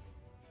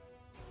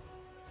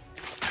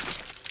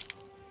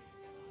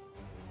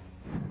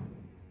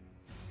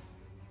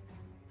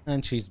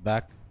 And she's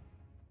back.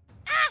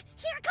 Ah,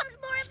 here comes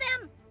more of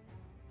them.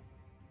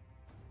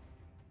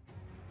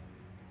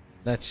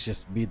 Let's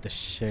just beat the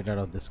shit out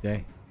of this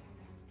guy.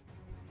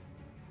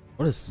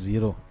 What is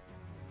 0?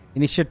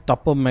 Initiate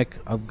Topper Mech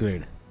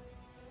upgrade.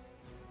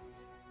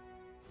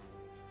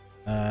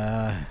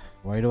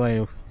 Why do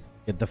I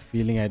get the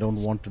feeling I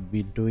don't want to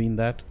be doing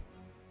that?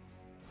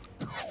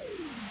 You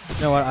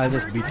know what? I'll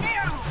just beat him.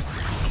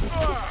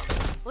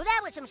 Well, that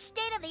was some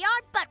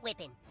state-of-the-art butt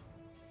whipping.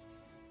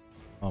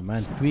 Oh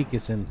man, Tweak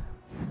is in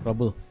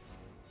trouble.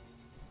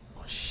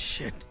 Oh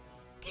shit.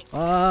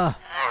 Ah!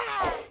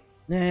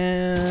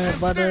 No,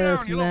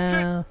 Butters,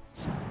 no.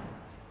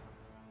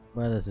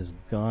 Butters is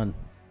gone.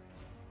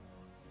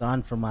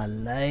 Gone from our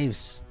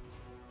lives.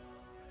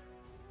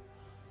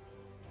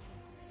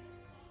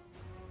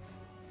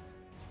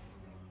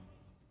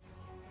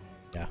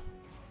 Yeah.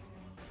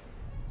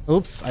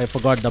 Oops, I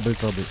forgot double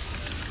trouble.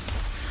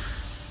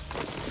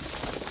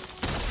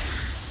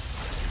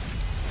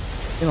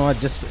 You know what,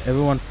 just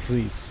everyone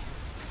freeze.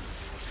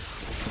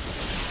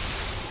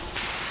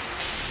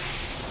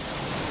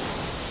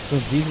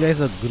 Because these guys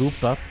are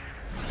grouped up,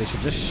 they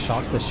should just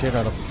shock the shit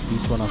out of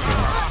each one of them.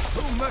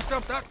 Who messed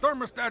up that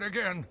thermostat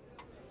again?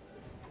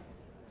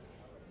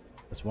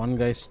 There's one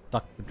guy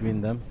stuck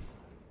between them.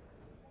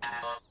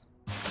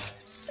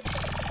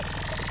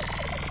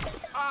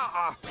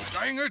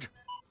 Dang it!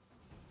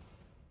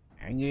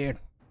 Hang it.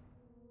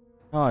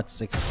 Oh,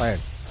 it's expired.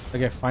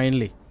 Okay,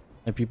 finally.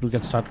 And people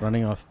can start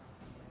running off.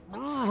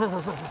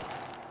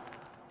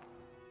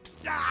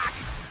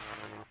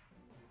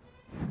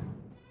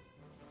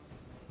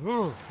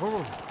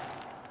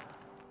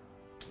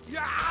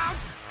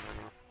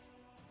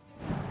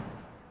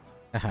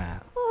 Haha.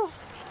 Oh,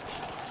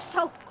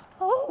 so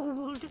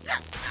cold.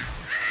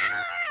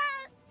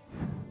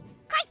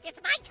 Christ, it's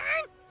my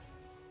turn.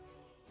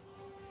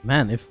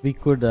 Man, if we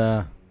could,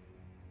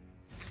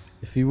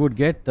 if we would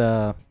get,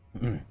 what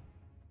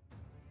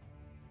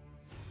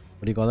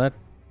do you call that?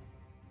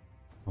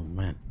 Oh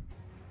man,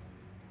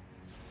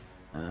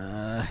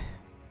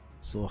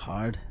 so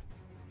hard.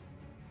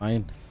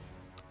 Fine.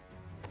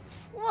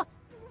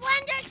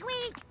 Wonder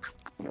Tweak.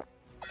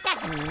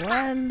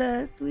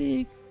 Wonder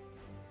Tweak.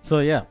 So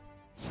yeah,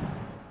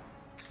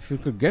 if we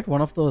could get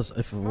one of those,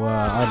 if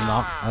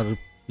our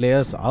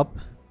players up,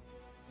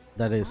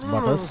 that is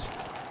Butters,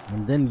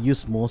 and then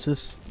use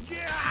Moses.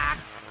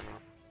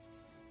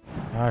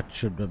 That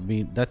should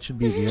be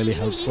really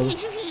helpful.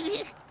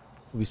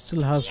 We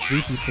still have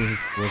 3 people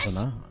frozen,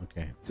 huh?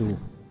 Okay, 2,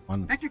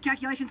 1. Vector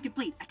calculations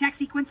complete. Attack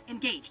sequence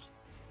engaged.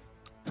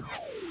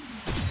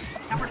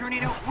 Upper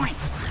tornado warning.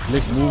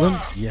 Click move him.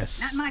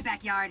 Yes. Not in my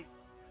backyard.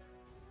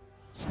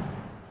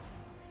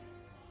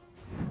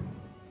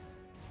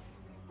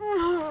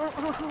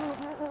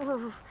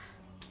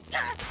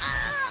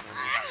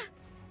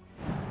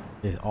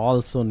 They're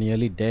also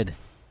nearly dead.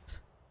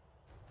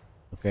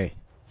 Okay.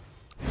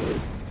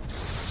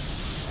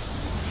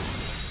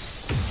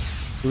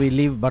 Do we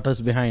leave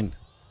Butters behind?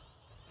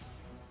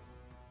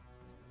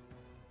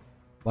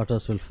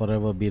 Butters will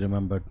forever be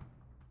remembered.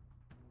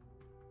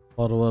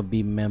 Forever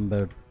be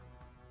remembered.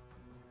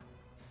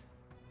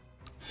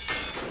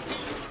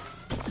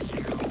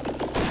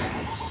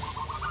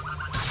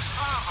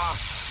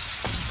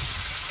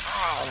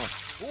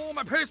 Oh,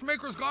 my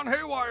pacemaker's gone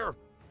haywire.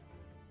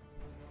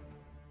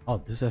 Oh,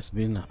 this has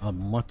been a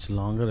much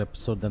longer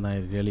episode than I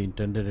really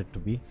intended it to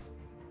be.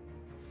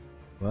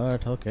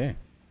 But okay.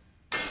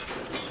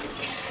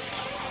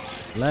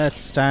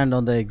 Let's stand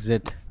on the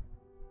exit.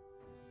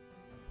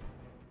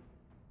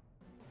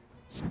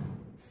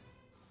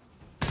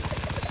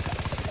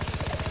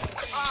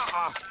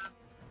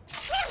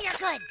 Damn, you're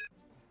good.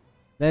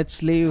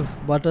 Let's leave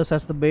Butters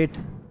as the bait.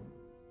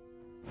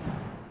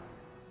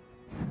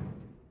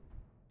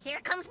 Here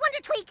comes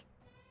Wonder Tweak.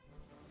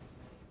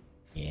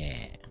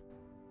 Yeah.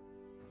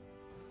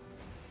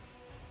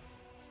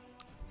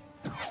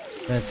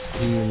 Let's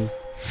heal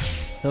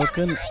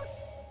token,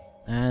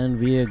 and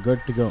we are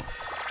good to go.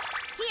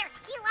 Here,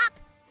 heal up.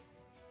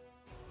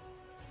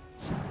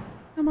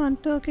 Come on,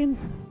 token.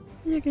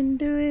 You can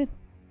do it.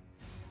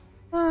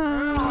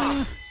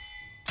 Ah.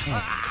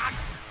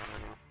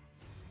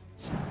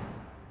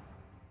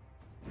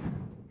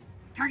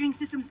 Targeting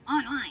systems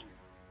online.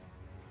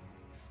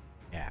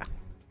 Yeah.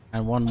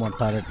 And one more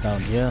turret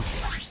down here.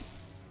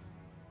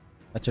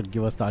 That should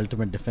give us the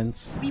ultimate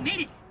defense. We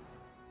made it.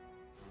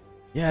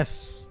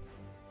 Yes.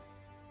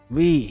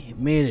 We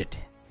made it.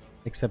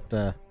 Except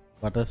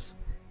Butters.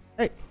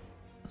 Hey,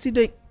 what's he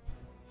doing?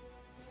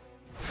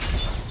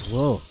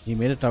 Whoa, he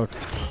made it out.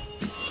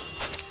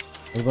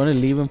 We're going to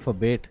leave him for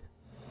bait.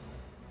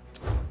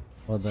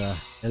 For the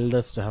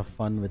elders to have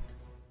fun with.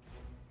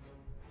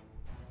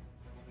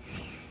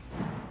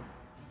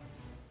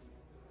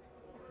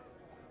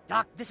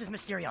 Doc, this is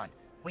Mysterion.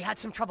 We had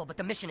some trouble, but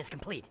the mission is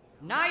complete.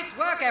 Nice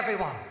work,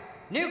 everyone.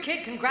 New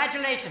kid,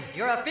 congratulations.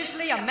 You're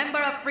officially a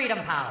member of Freedom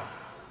Pals.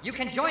 You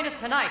can join us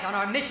tonight on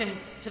our mission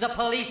to the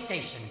police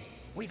station.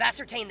 We've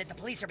ascertained that the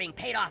police are being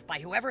paid off by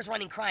whoever's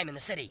running crime in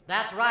the city.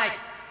 That's right.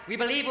 We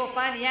believe we'll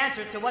find the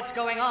answers to what's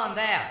going on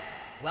there.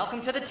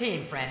 Welcome to the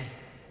team, friend.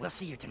 We'll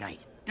see you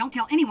tonight. Don't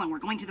tell anyone we're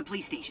going to the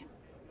police station.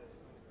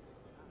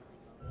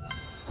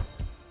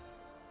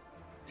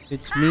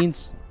 Which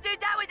means... Dude,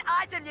 that was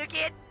awesome, new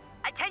kid.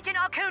 Attention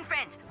all coon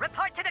friends.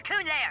 Report to the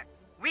coon lair.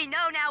 We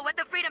know now what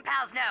the Freedom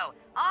Pals know.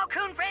 All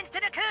coon friends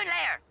to the coon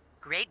lair.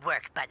 Great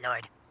work,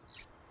 Buttlord.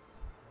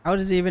 How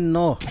does he even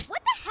know?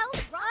 What the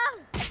hell's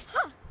wrong?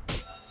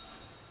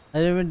 I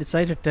didn't even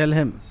decide to tell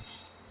him.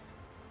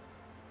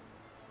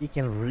 He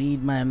can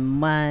read my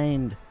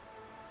mind.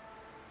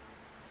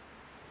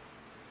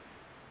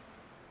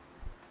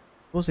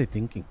 What was I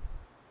thinking?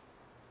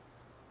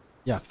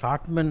 Yeah,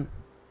 Cartman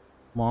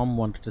mom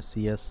wanted to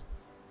see us.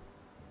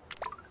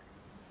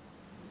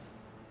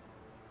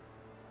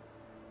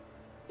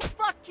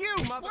 Fuck you,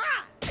 mother!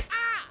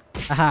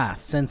 Haha,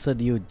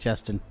 censored you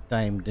just in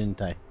time,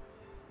 didn't I?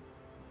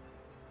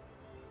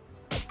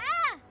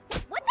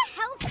 What the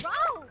hell's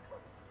wrong?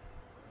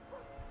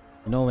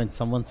 You know when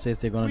someone says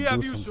they're gonna We do have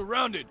you something.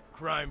 surrounded,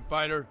 crime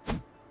fighter.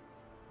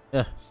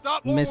 Yeah,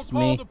 Stop or missed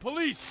we'll call me. the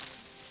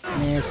police.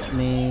 Missed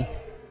me.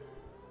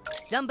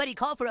 Somebody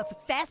call for a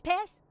fast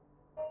pass?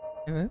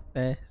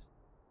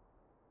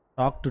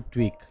 Talk to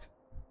Tweak.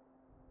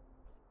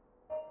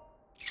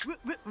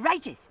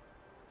 Righteous.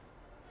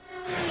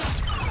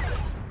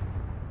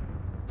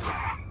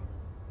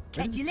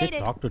 Where does Catch you it say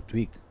later. talk to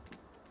Tweak?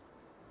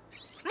 It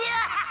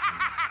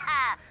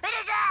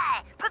is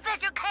I,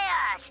 Professor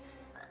Chaos.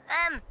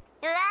 I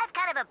have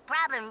kind of a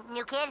problem,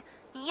 new kid.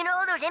 You know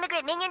all those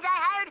immigrant minions I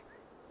hired?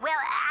 Well,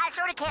 I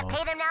sort of can't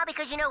pay them now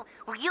because, you know,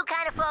 you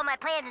kind of foiled my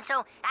plans, and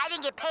so I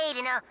didn't get paid,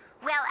 and, well,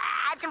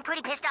 I had some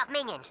pretty pissed off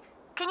minions.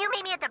 Can you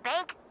meet me at the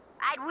bank?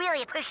 I'd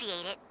really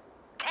appreciate it.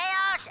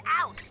 Chaos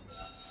out!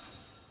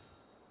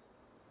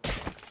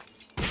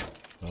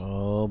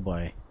 Oh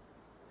boy.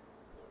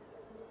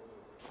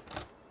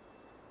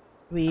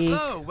 Tweak.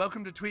 Hello,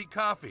 welcome to Tweak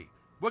Coffee.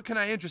 What can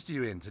I interest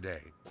you in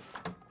today?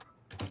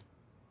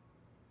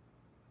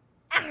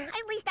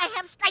 At least I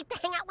have Stripe to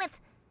hang out with.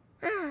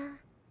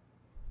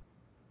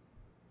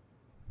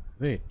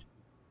 Wait.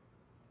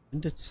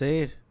 Didn't it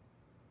say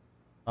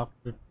talk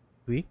to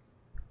Tweak?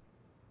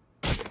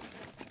 Hey,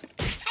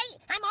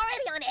 I'm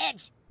already on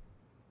edge.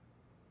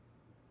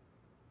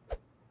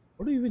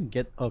 What do you even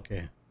get?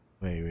 Okay.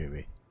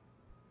 Wait.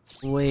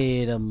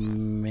 Wait a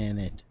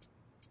minute.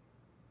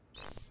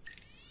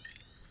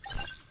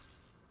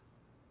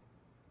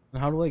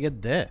 And how do I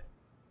get there?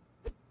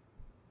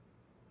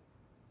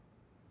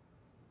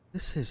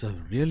 This is a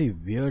really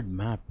weird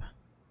map.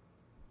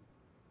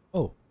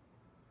 Oh.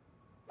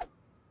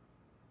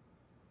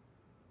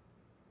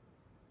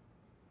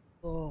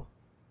 So,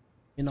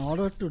 in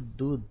order to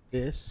do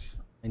this,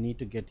 I need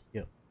to get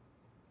here.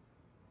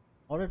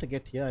 In order to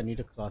get here, I need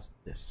to cross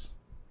this.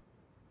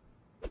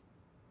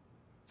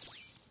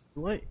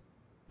 Do I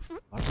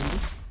start on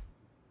this?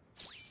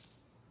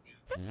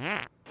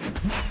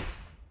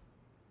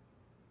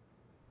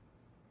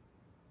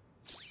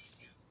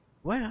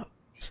 Where?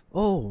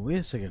 Oh, wait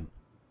a second.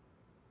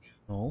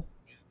 No.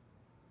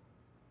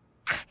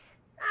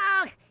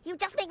 Oh, you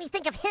just make me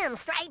think of him,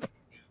 Stripe.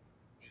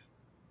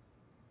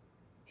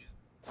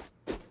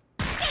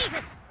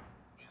 Jesus!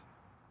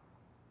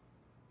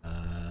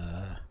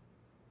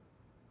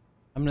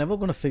 I'm never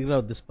gonna figure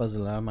out this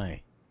puzzle, am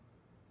I?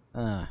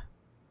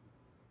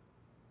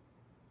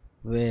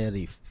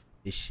 Very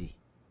fishy.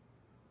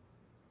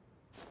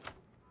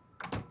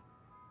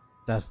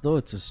 It's as though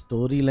it's a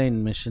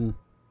storyline mission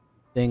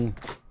thing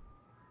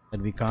that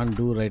we can't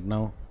do right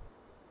now,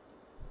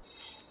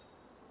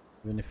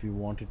 even if you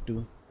wanted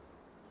to.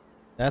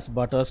 That's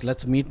Butters.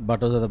 Let's meet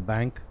Butters at the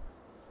bank.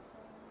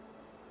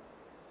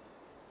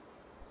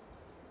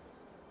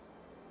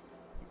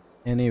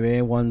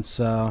 Anyway, once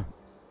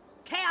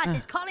Chaos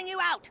is calling you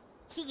out.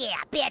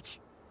 Yeah, bitch.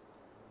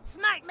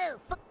 Smart move.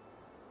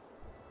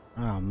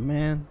 oh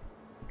man,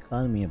 you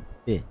call me a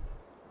bitch.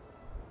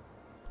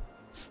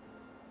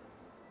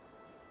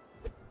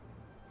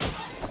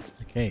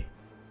 Okay,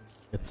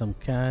 get some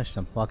cash,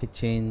 some pocket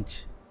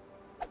change,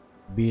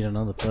 beat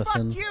another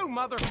person. Fuck you,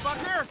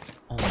 motherfucker!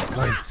 Oh my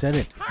god, he said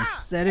it. He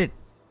said it.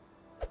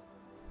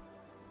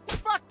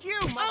 Fuck you,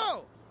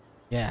 Mo!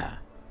 Yeah,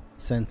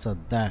 censor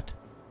that.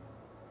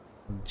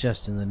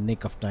 Just in the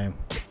nick of time.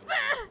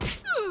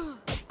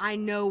 I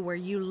know where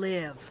you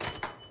live.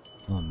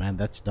 Oh man,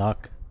 that's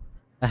dark.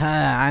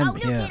 I'm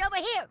new here. kid over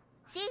here.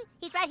 See?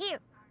 He's right here.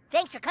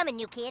 Thanks for coming,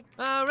 new kid.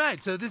 All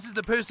right, so this is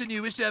the person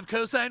you wish to have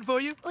co-sign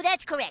for you? Oh,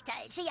 that's correct.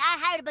 See, I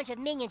hired a bunch of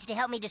minions to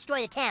help me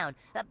destroy the town.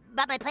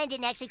 But my plan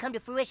didn't actually come to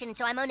fruition, and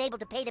so I'm unable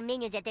to pay the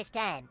minions at this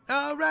time.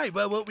 All right,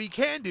 well, what we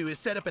can do is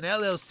set up an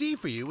LLC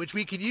for you, which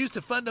we can use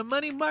to fund a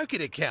money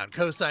market account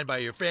co-signed by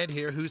your friend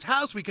here, whose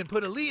house we can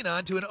put a lien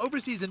on to an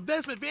overseas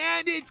investment,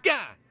 and it's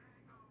gone.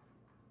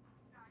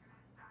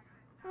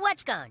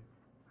 What's gone?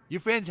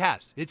 Your friend's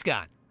house. It's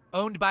gone.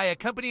 Owned by a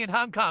company in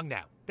Hong Kong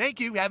now. Thank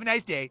you. Have a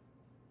nice day.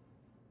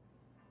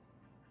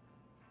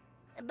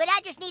 But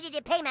I just needed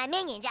to pay my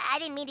minions. I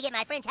didn't mean to get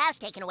my friend's house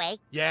taken away.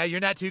 Yeah, you're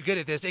not too good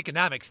at this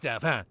economic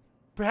stuff, huh?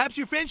 Perhaps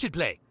your friend should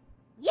play.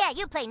 Yeah,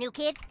 you play, new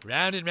kid.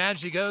 Round and round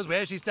she goes.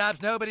 Where she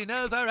stops, nobody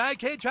knows. All right,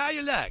 kid, try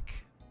your luck.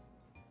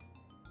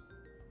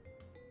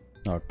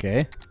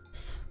 Okay.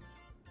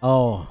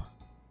 Oh,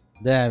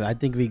 there. I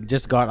think we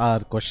just got our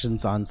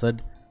questions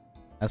answered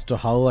as to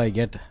how I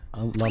get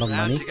a lot of Round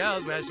money. she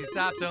goes. Where she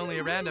stops, only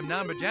a random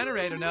number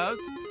generator knows.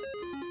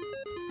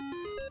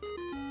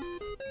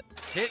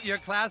 Hit your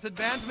class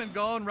advancement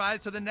goal and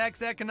rise to the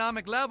next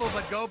economic level,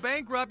 but go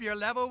bankrupt, your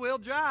level will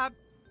drop.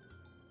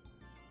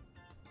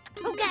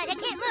 Oh god, I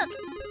can't look.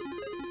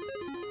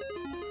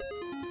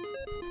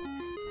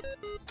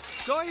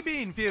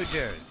 Soybean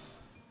futures.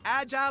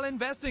 Agile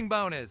investing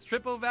bonus.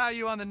 Triple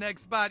value on the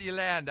next spot you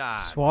land on.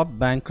 Swap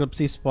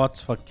bankruptcy spots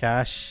for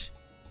cash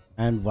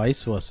and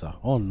vice versa.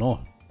 Oh no,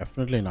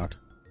 definitely not.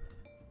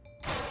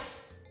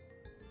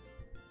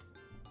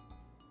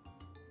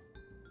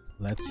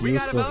 Let's We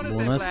use got a the bonus,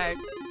 in bonus. play.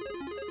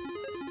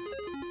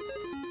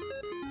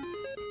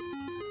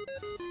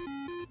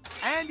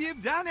 And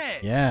you've done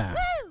it. Yeah.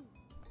 Woo!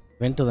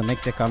 Went to the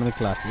next economic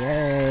class.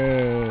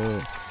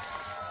 Yay!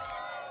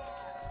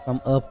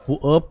 From up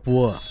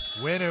poor.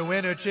 Winner,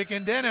 winner,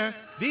 chicken dinner.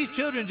 These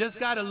children just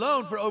got a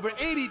loan for over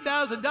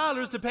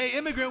 $80,000 to pay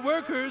immigrant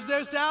workers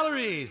their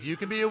salaries. You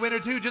can be a winner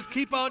too. Just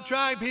keep on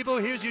trying, people.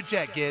 Here's your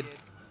check, kid.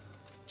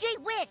 Gee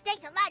whiz,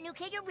 thanks a lot, new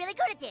kid. You're really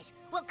good at this.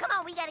 Well, come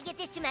on, we gotta get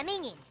this to my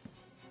minions.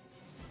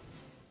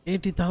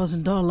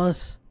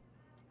 $80,000.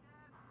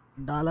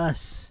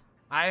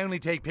 I only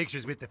take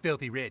pictures with the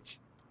filthy rich.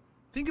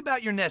 Think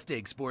about your nest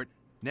egg, sport.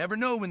 Never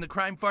know when the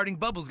crime-farting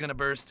bubble's gonna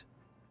burst.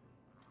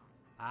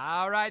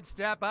 All right,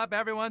 step up.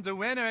 Everyone's a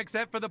winner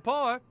except for the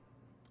poor.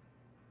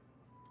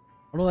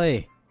 How do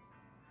I?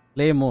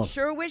 Play more.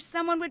 Sure wish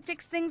someone would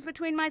fix things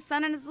between my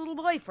son and his little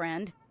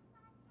boyfriend.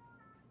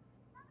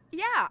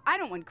 Yeah, I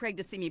don't want Craig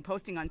to see me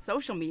posting on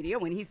social media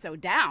when he's so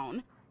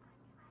down.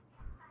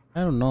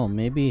 I don't know.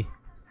 Maybe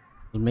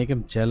it'll make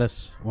him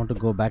jealous. Want to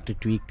go back to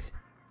Tweak.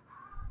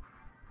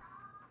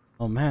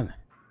 Oh man.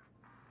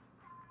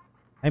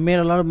 I made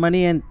a lot of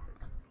money and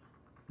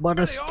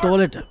Butter stole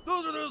it.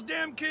 Those are those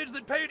damn kids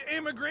that paid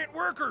immigrant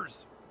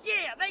workers.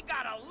 Yeah, they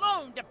got a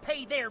loan to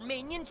pay their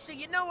minions, so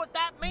you know what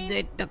that means?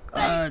 They took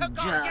our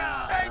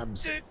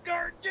jobs. They took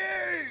our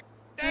jobs.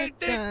 They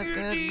took your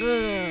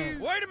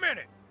jobs. Wait a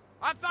minute.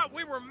 I thought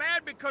we were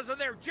mad because of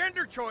their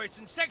gender choice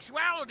and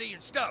sexuality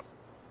and stuff.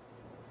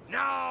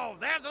 No,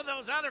 those are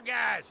those other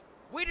guys.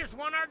 We just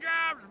want our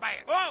jobs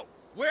back. Oh,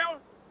 well,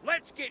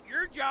 let's get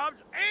your jobs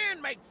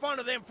and make fun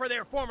of them for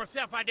their form of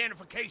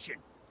self-identification.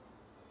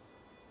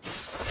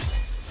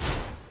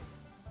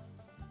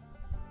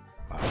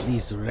 Oh,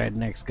 these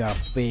rednecks got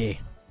pay.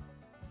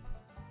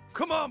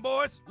 Come on,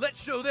 boys.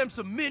 Let's show them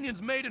some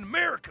minions made in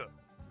America.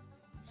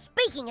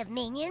 Speaking of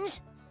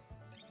minions...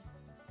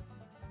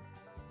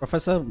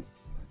 Professor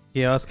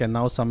Chaos can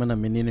now summon a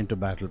minion into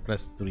battle.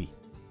 Press 3.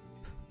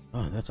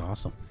 Oh, that's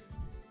awesome.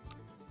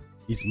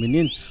 These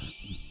minions...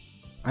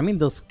 I mean,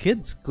 those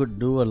kids could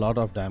do a lot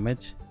of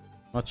damage.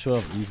 Not sure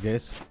of these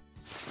guys.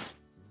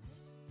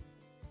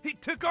 He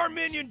took our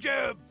minion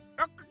job.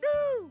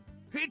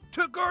 He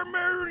took our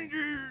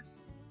minion.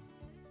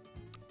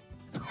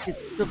 He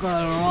took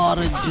our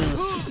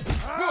oranges.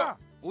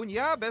 Un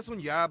yab es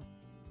un yab.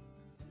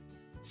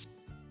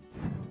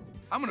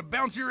 I'm gonna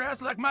bounce your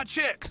ass like my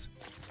chicks.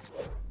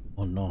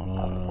 Oh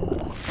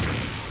no.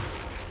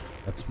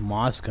 That's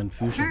mass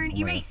confusion. Turn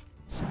erased.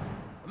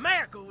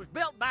 America was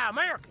built by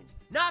Americans,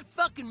 not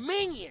fucking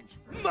minions.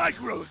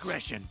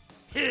 Microaggression.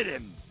 Hit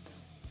him.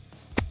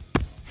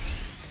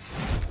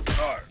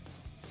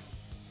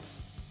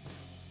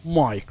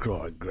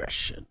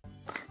 Microaggression.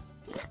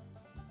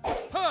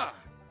 Huh.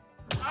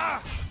 No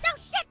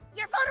shit!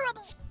 You're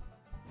vulnerable!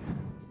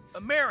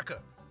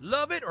 America,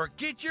 love it or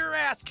get your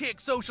ass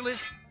kicked,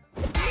 socialist.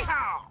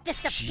 This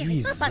stuff's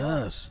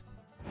Jesus.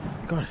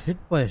 He got hit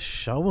by a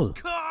shovel.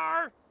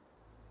 Car!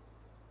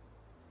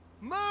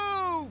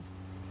 Move!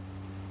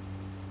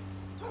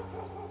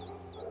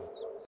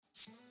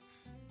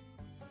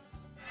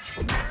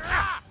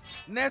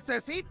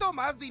 Necesito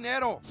más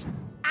dinero.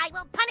 I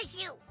will punish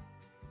you!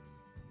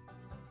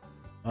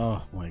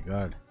 Oh my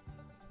god.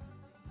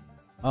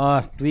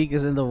 Ah, Tweak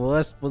is in the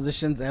worst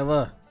positions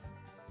ever.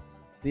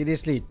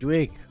 Seriously,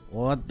 Tweak,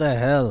 what the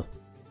hell?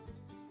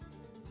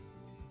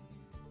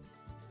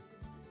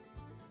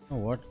 Oh,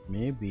 what?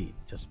 Maybe,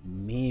 just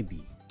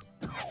maybe.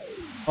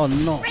 Oh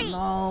no,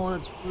 no,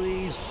 that's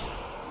freeze.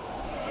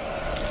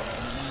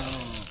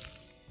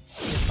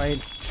 No.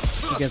 Fight.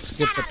 You can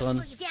skip the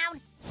turn.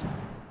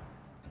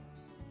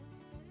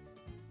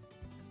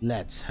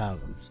 Let's have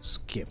him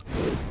skip.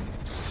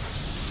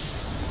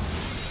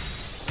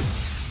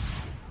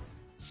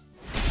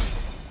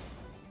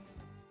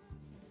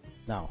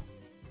 Now.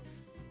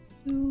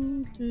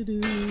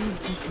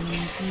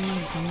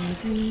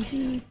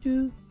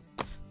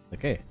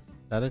 Okay,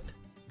 got it.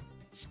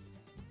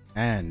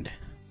 And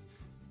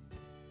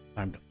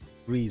time to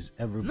freeze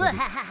everybody.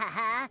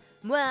 Mwahaha!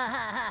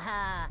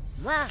 Mwahaha!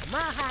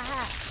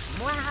 Mwahaha!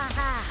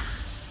 Mwahaha!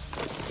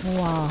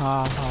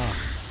 Wahaha.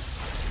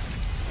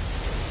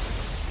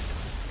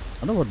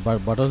 I don't know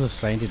what Butters is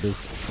trying to do.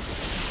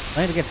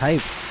 Trying to get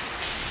hype.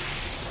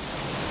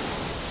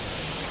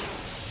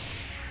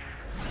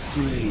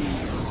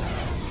 Please.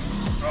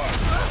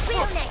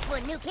 Real next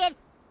one, new kid.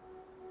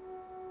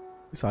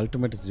 This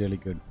ultimate is really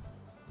good.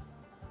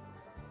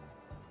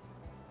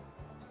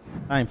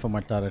 Time for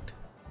my turret.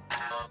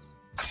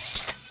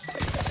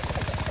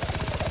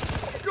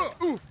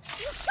 You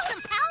shot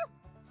him, pal!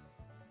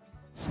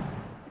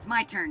 It's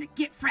my turn to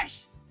get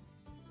fresh.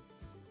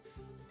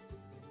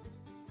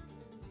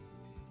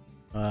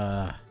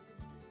 No,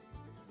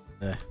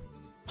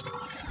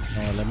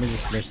 let me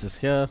just place this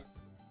here.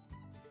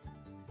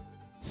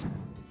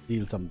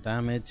 Deal some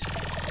damage.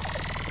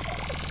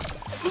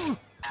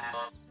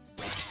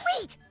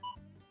 Sweet!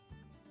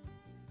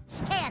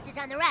 Chaos is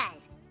on the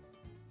rise.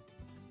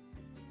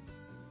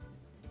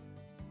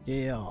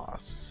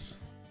 Chaos.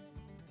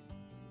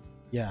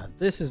 Yeah,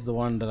 this is the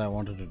one that I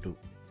wanted to do.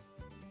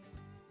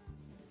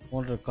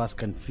 Wanted to cause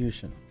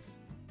confusion.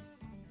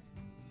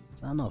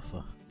 Son of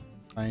a...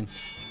 Fine.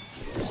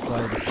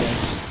 Destroy this guy.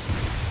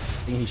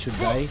 Think he should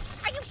die?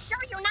 Are you sure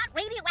you're not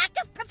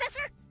radioactive,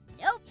 Professor?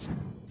 Nope.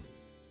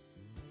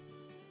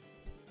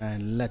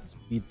 And let's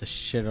beat the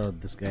shit out of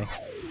this guy.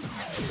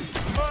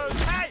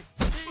 Hey!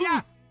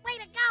 Yeah. Way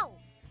to go!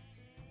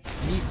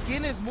 Mi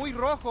skin es muy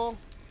rojo.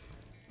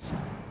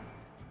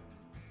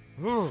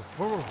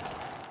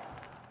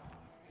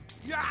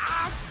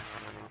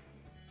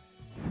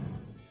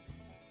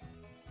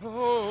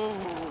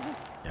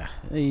 Yeah,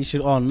 he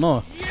should. Oh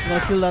no!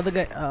 Not kill the other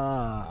guy.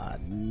 Ah,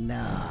 no.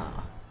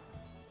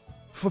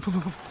 I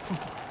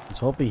was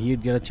hoping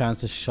he'd get a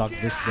chance to shock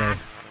this guy.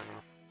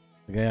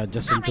 The guy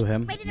adjusted to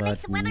him, but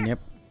yep.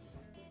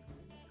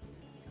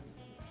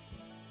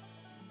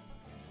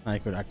 I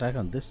could attack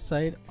on this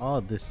side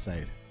or this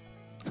side.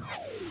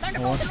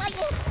 Thunderbolt and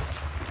lightning.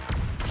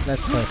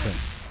 Let's hurt him.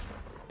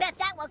 Bet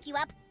that woke you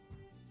up.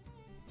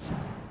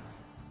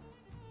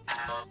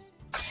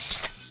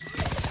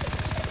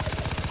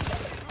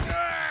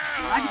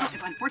 Logical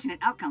if unfortunate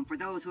outcome for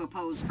those who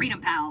oppose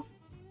Freedom Pals.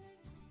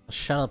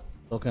 Shut up,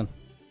 Token.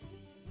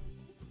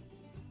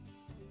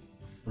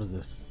 What is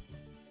this?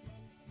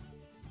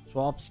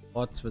 Swap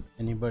spots with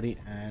anybody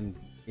and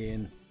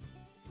gain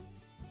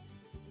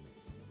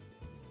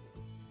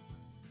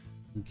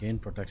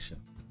protection.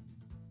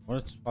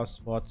 What is swap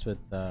spots with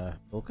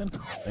Token?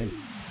 Fine.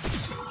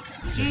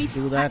 Just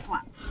do that.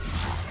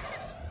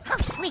 Oh,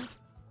 sweet.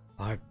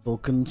 Our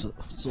tokens are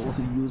so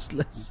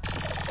useless.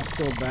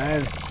 So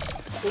bad.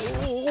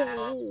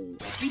 Oh.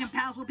 Freedom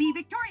Pals will be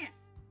victorious.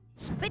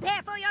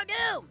 Prepare for your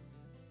doom.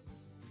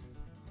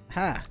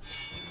 Ha!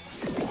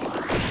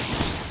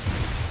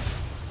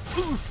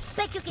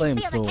 Bet you can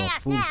feel the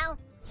chaos now.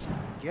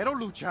 Quiero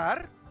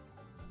luchar.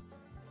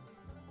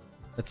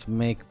 Let's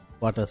make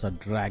Butters a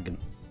dragon.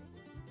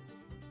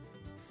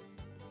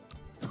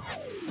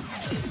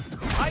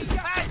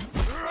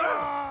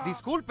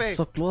 Disculpe.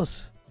 So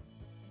close.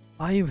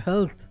 5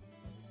 health.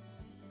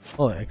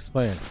 Oh,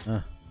 expired.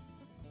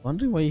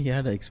 Wondering why he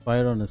had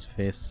expired on his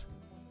face.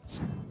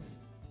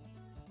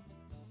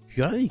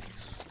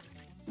 Yikes.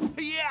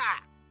 Yeah.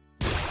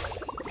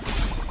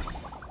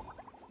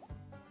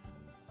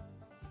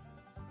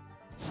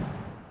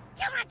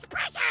 Too much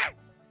pressure.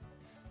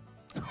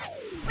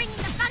 Bringing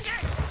the thunder.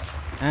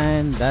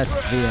 And that's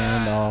the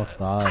end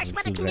of our Harsh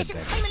weather little red conditions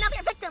dead. claim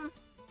another victim.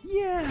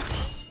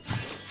 Yes.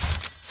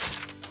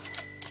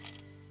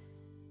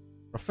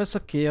 Professor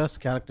Chaos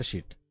character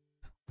sheet.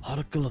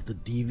 Oracle of the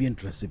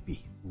Deviant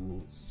recipe.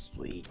 Ooh,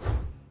 sweet.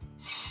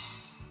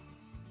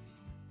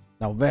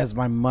 Now where's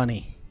my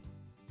money?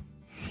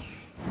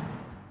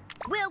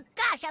 Well,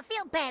 gosh, I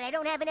feel bad I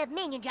don't have enough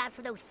minion jobs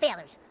for those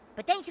fellers.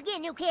 But thanks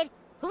again, new kid.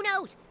 Who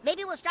knows?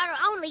 Maybe we'll start our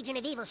own legion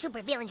of evil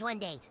supervillains one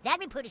day. That'd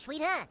be pretty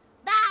sweet, huh?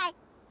 Bye!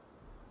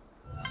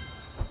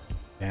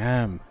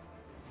 Damn.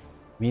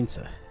 Means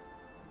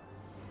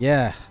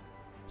yeah.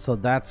 So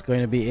that's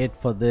going to be it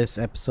for this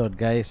episode,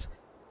 guys.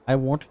 I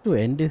wanted to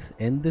end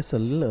this a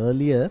little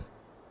earlier,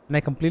 and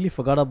I completely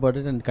forgot about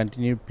it and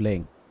continued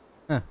playing.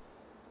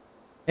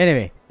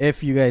 Anyway,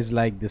 if you guys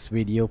like this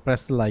video,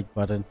 press the like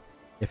button.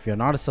 If you're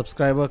not a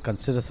subscriber,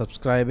 consider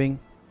subscribing.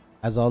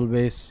 As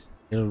always,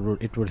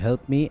 it would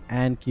help me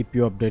and keep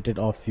you updated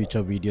of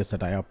future videos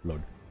that I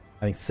upload.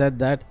 Having said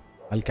that,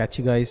 I'll catch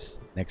you guys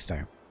next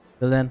time.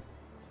 Till then,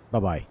 bye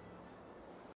bye.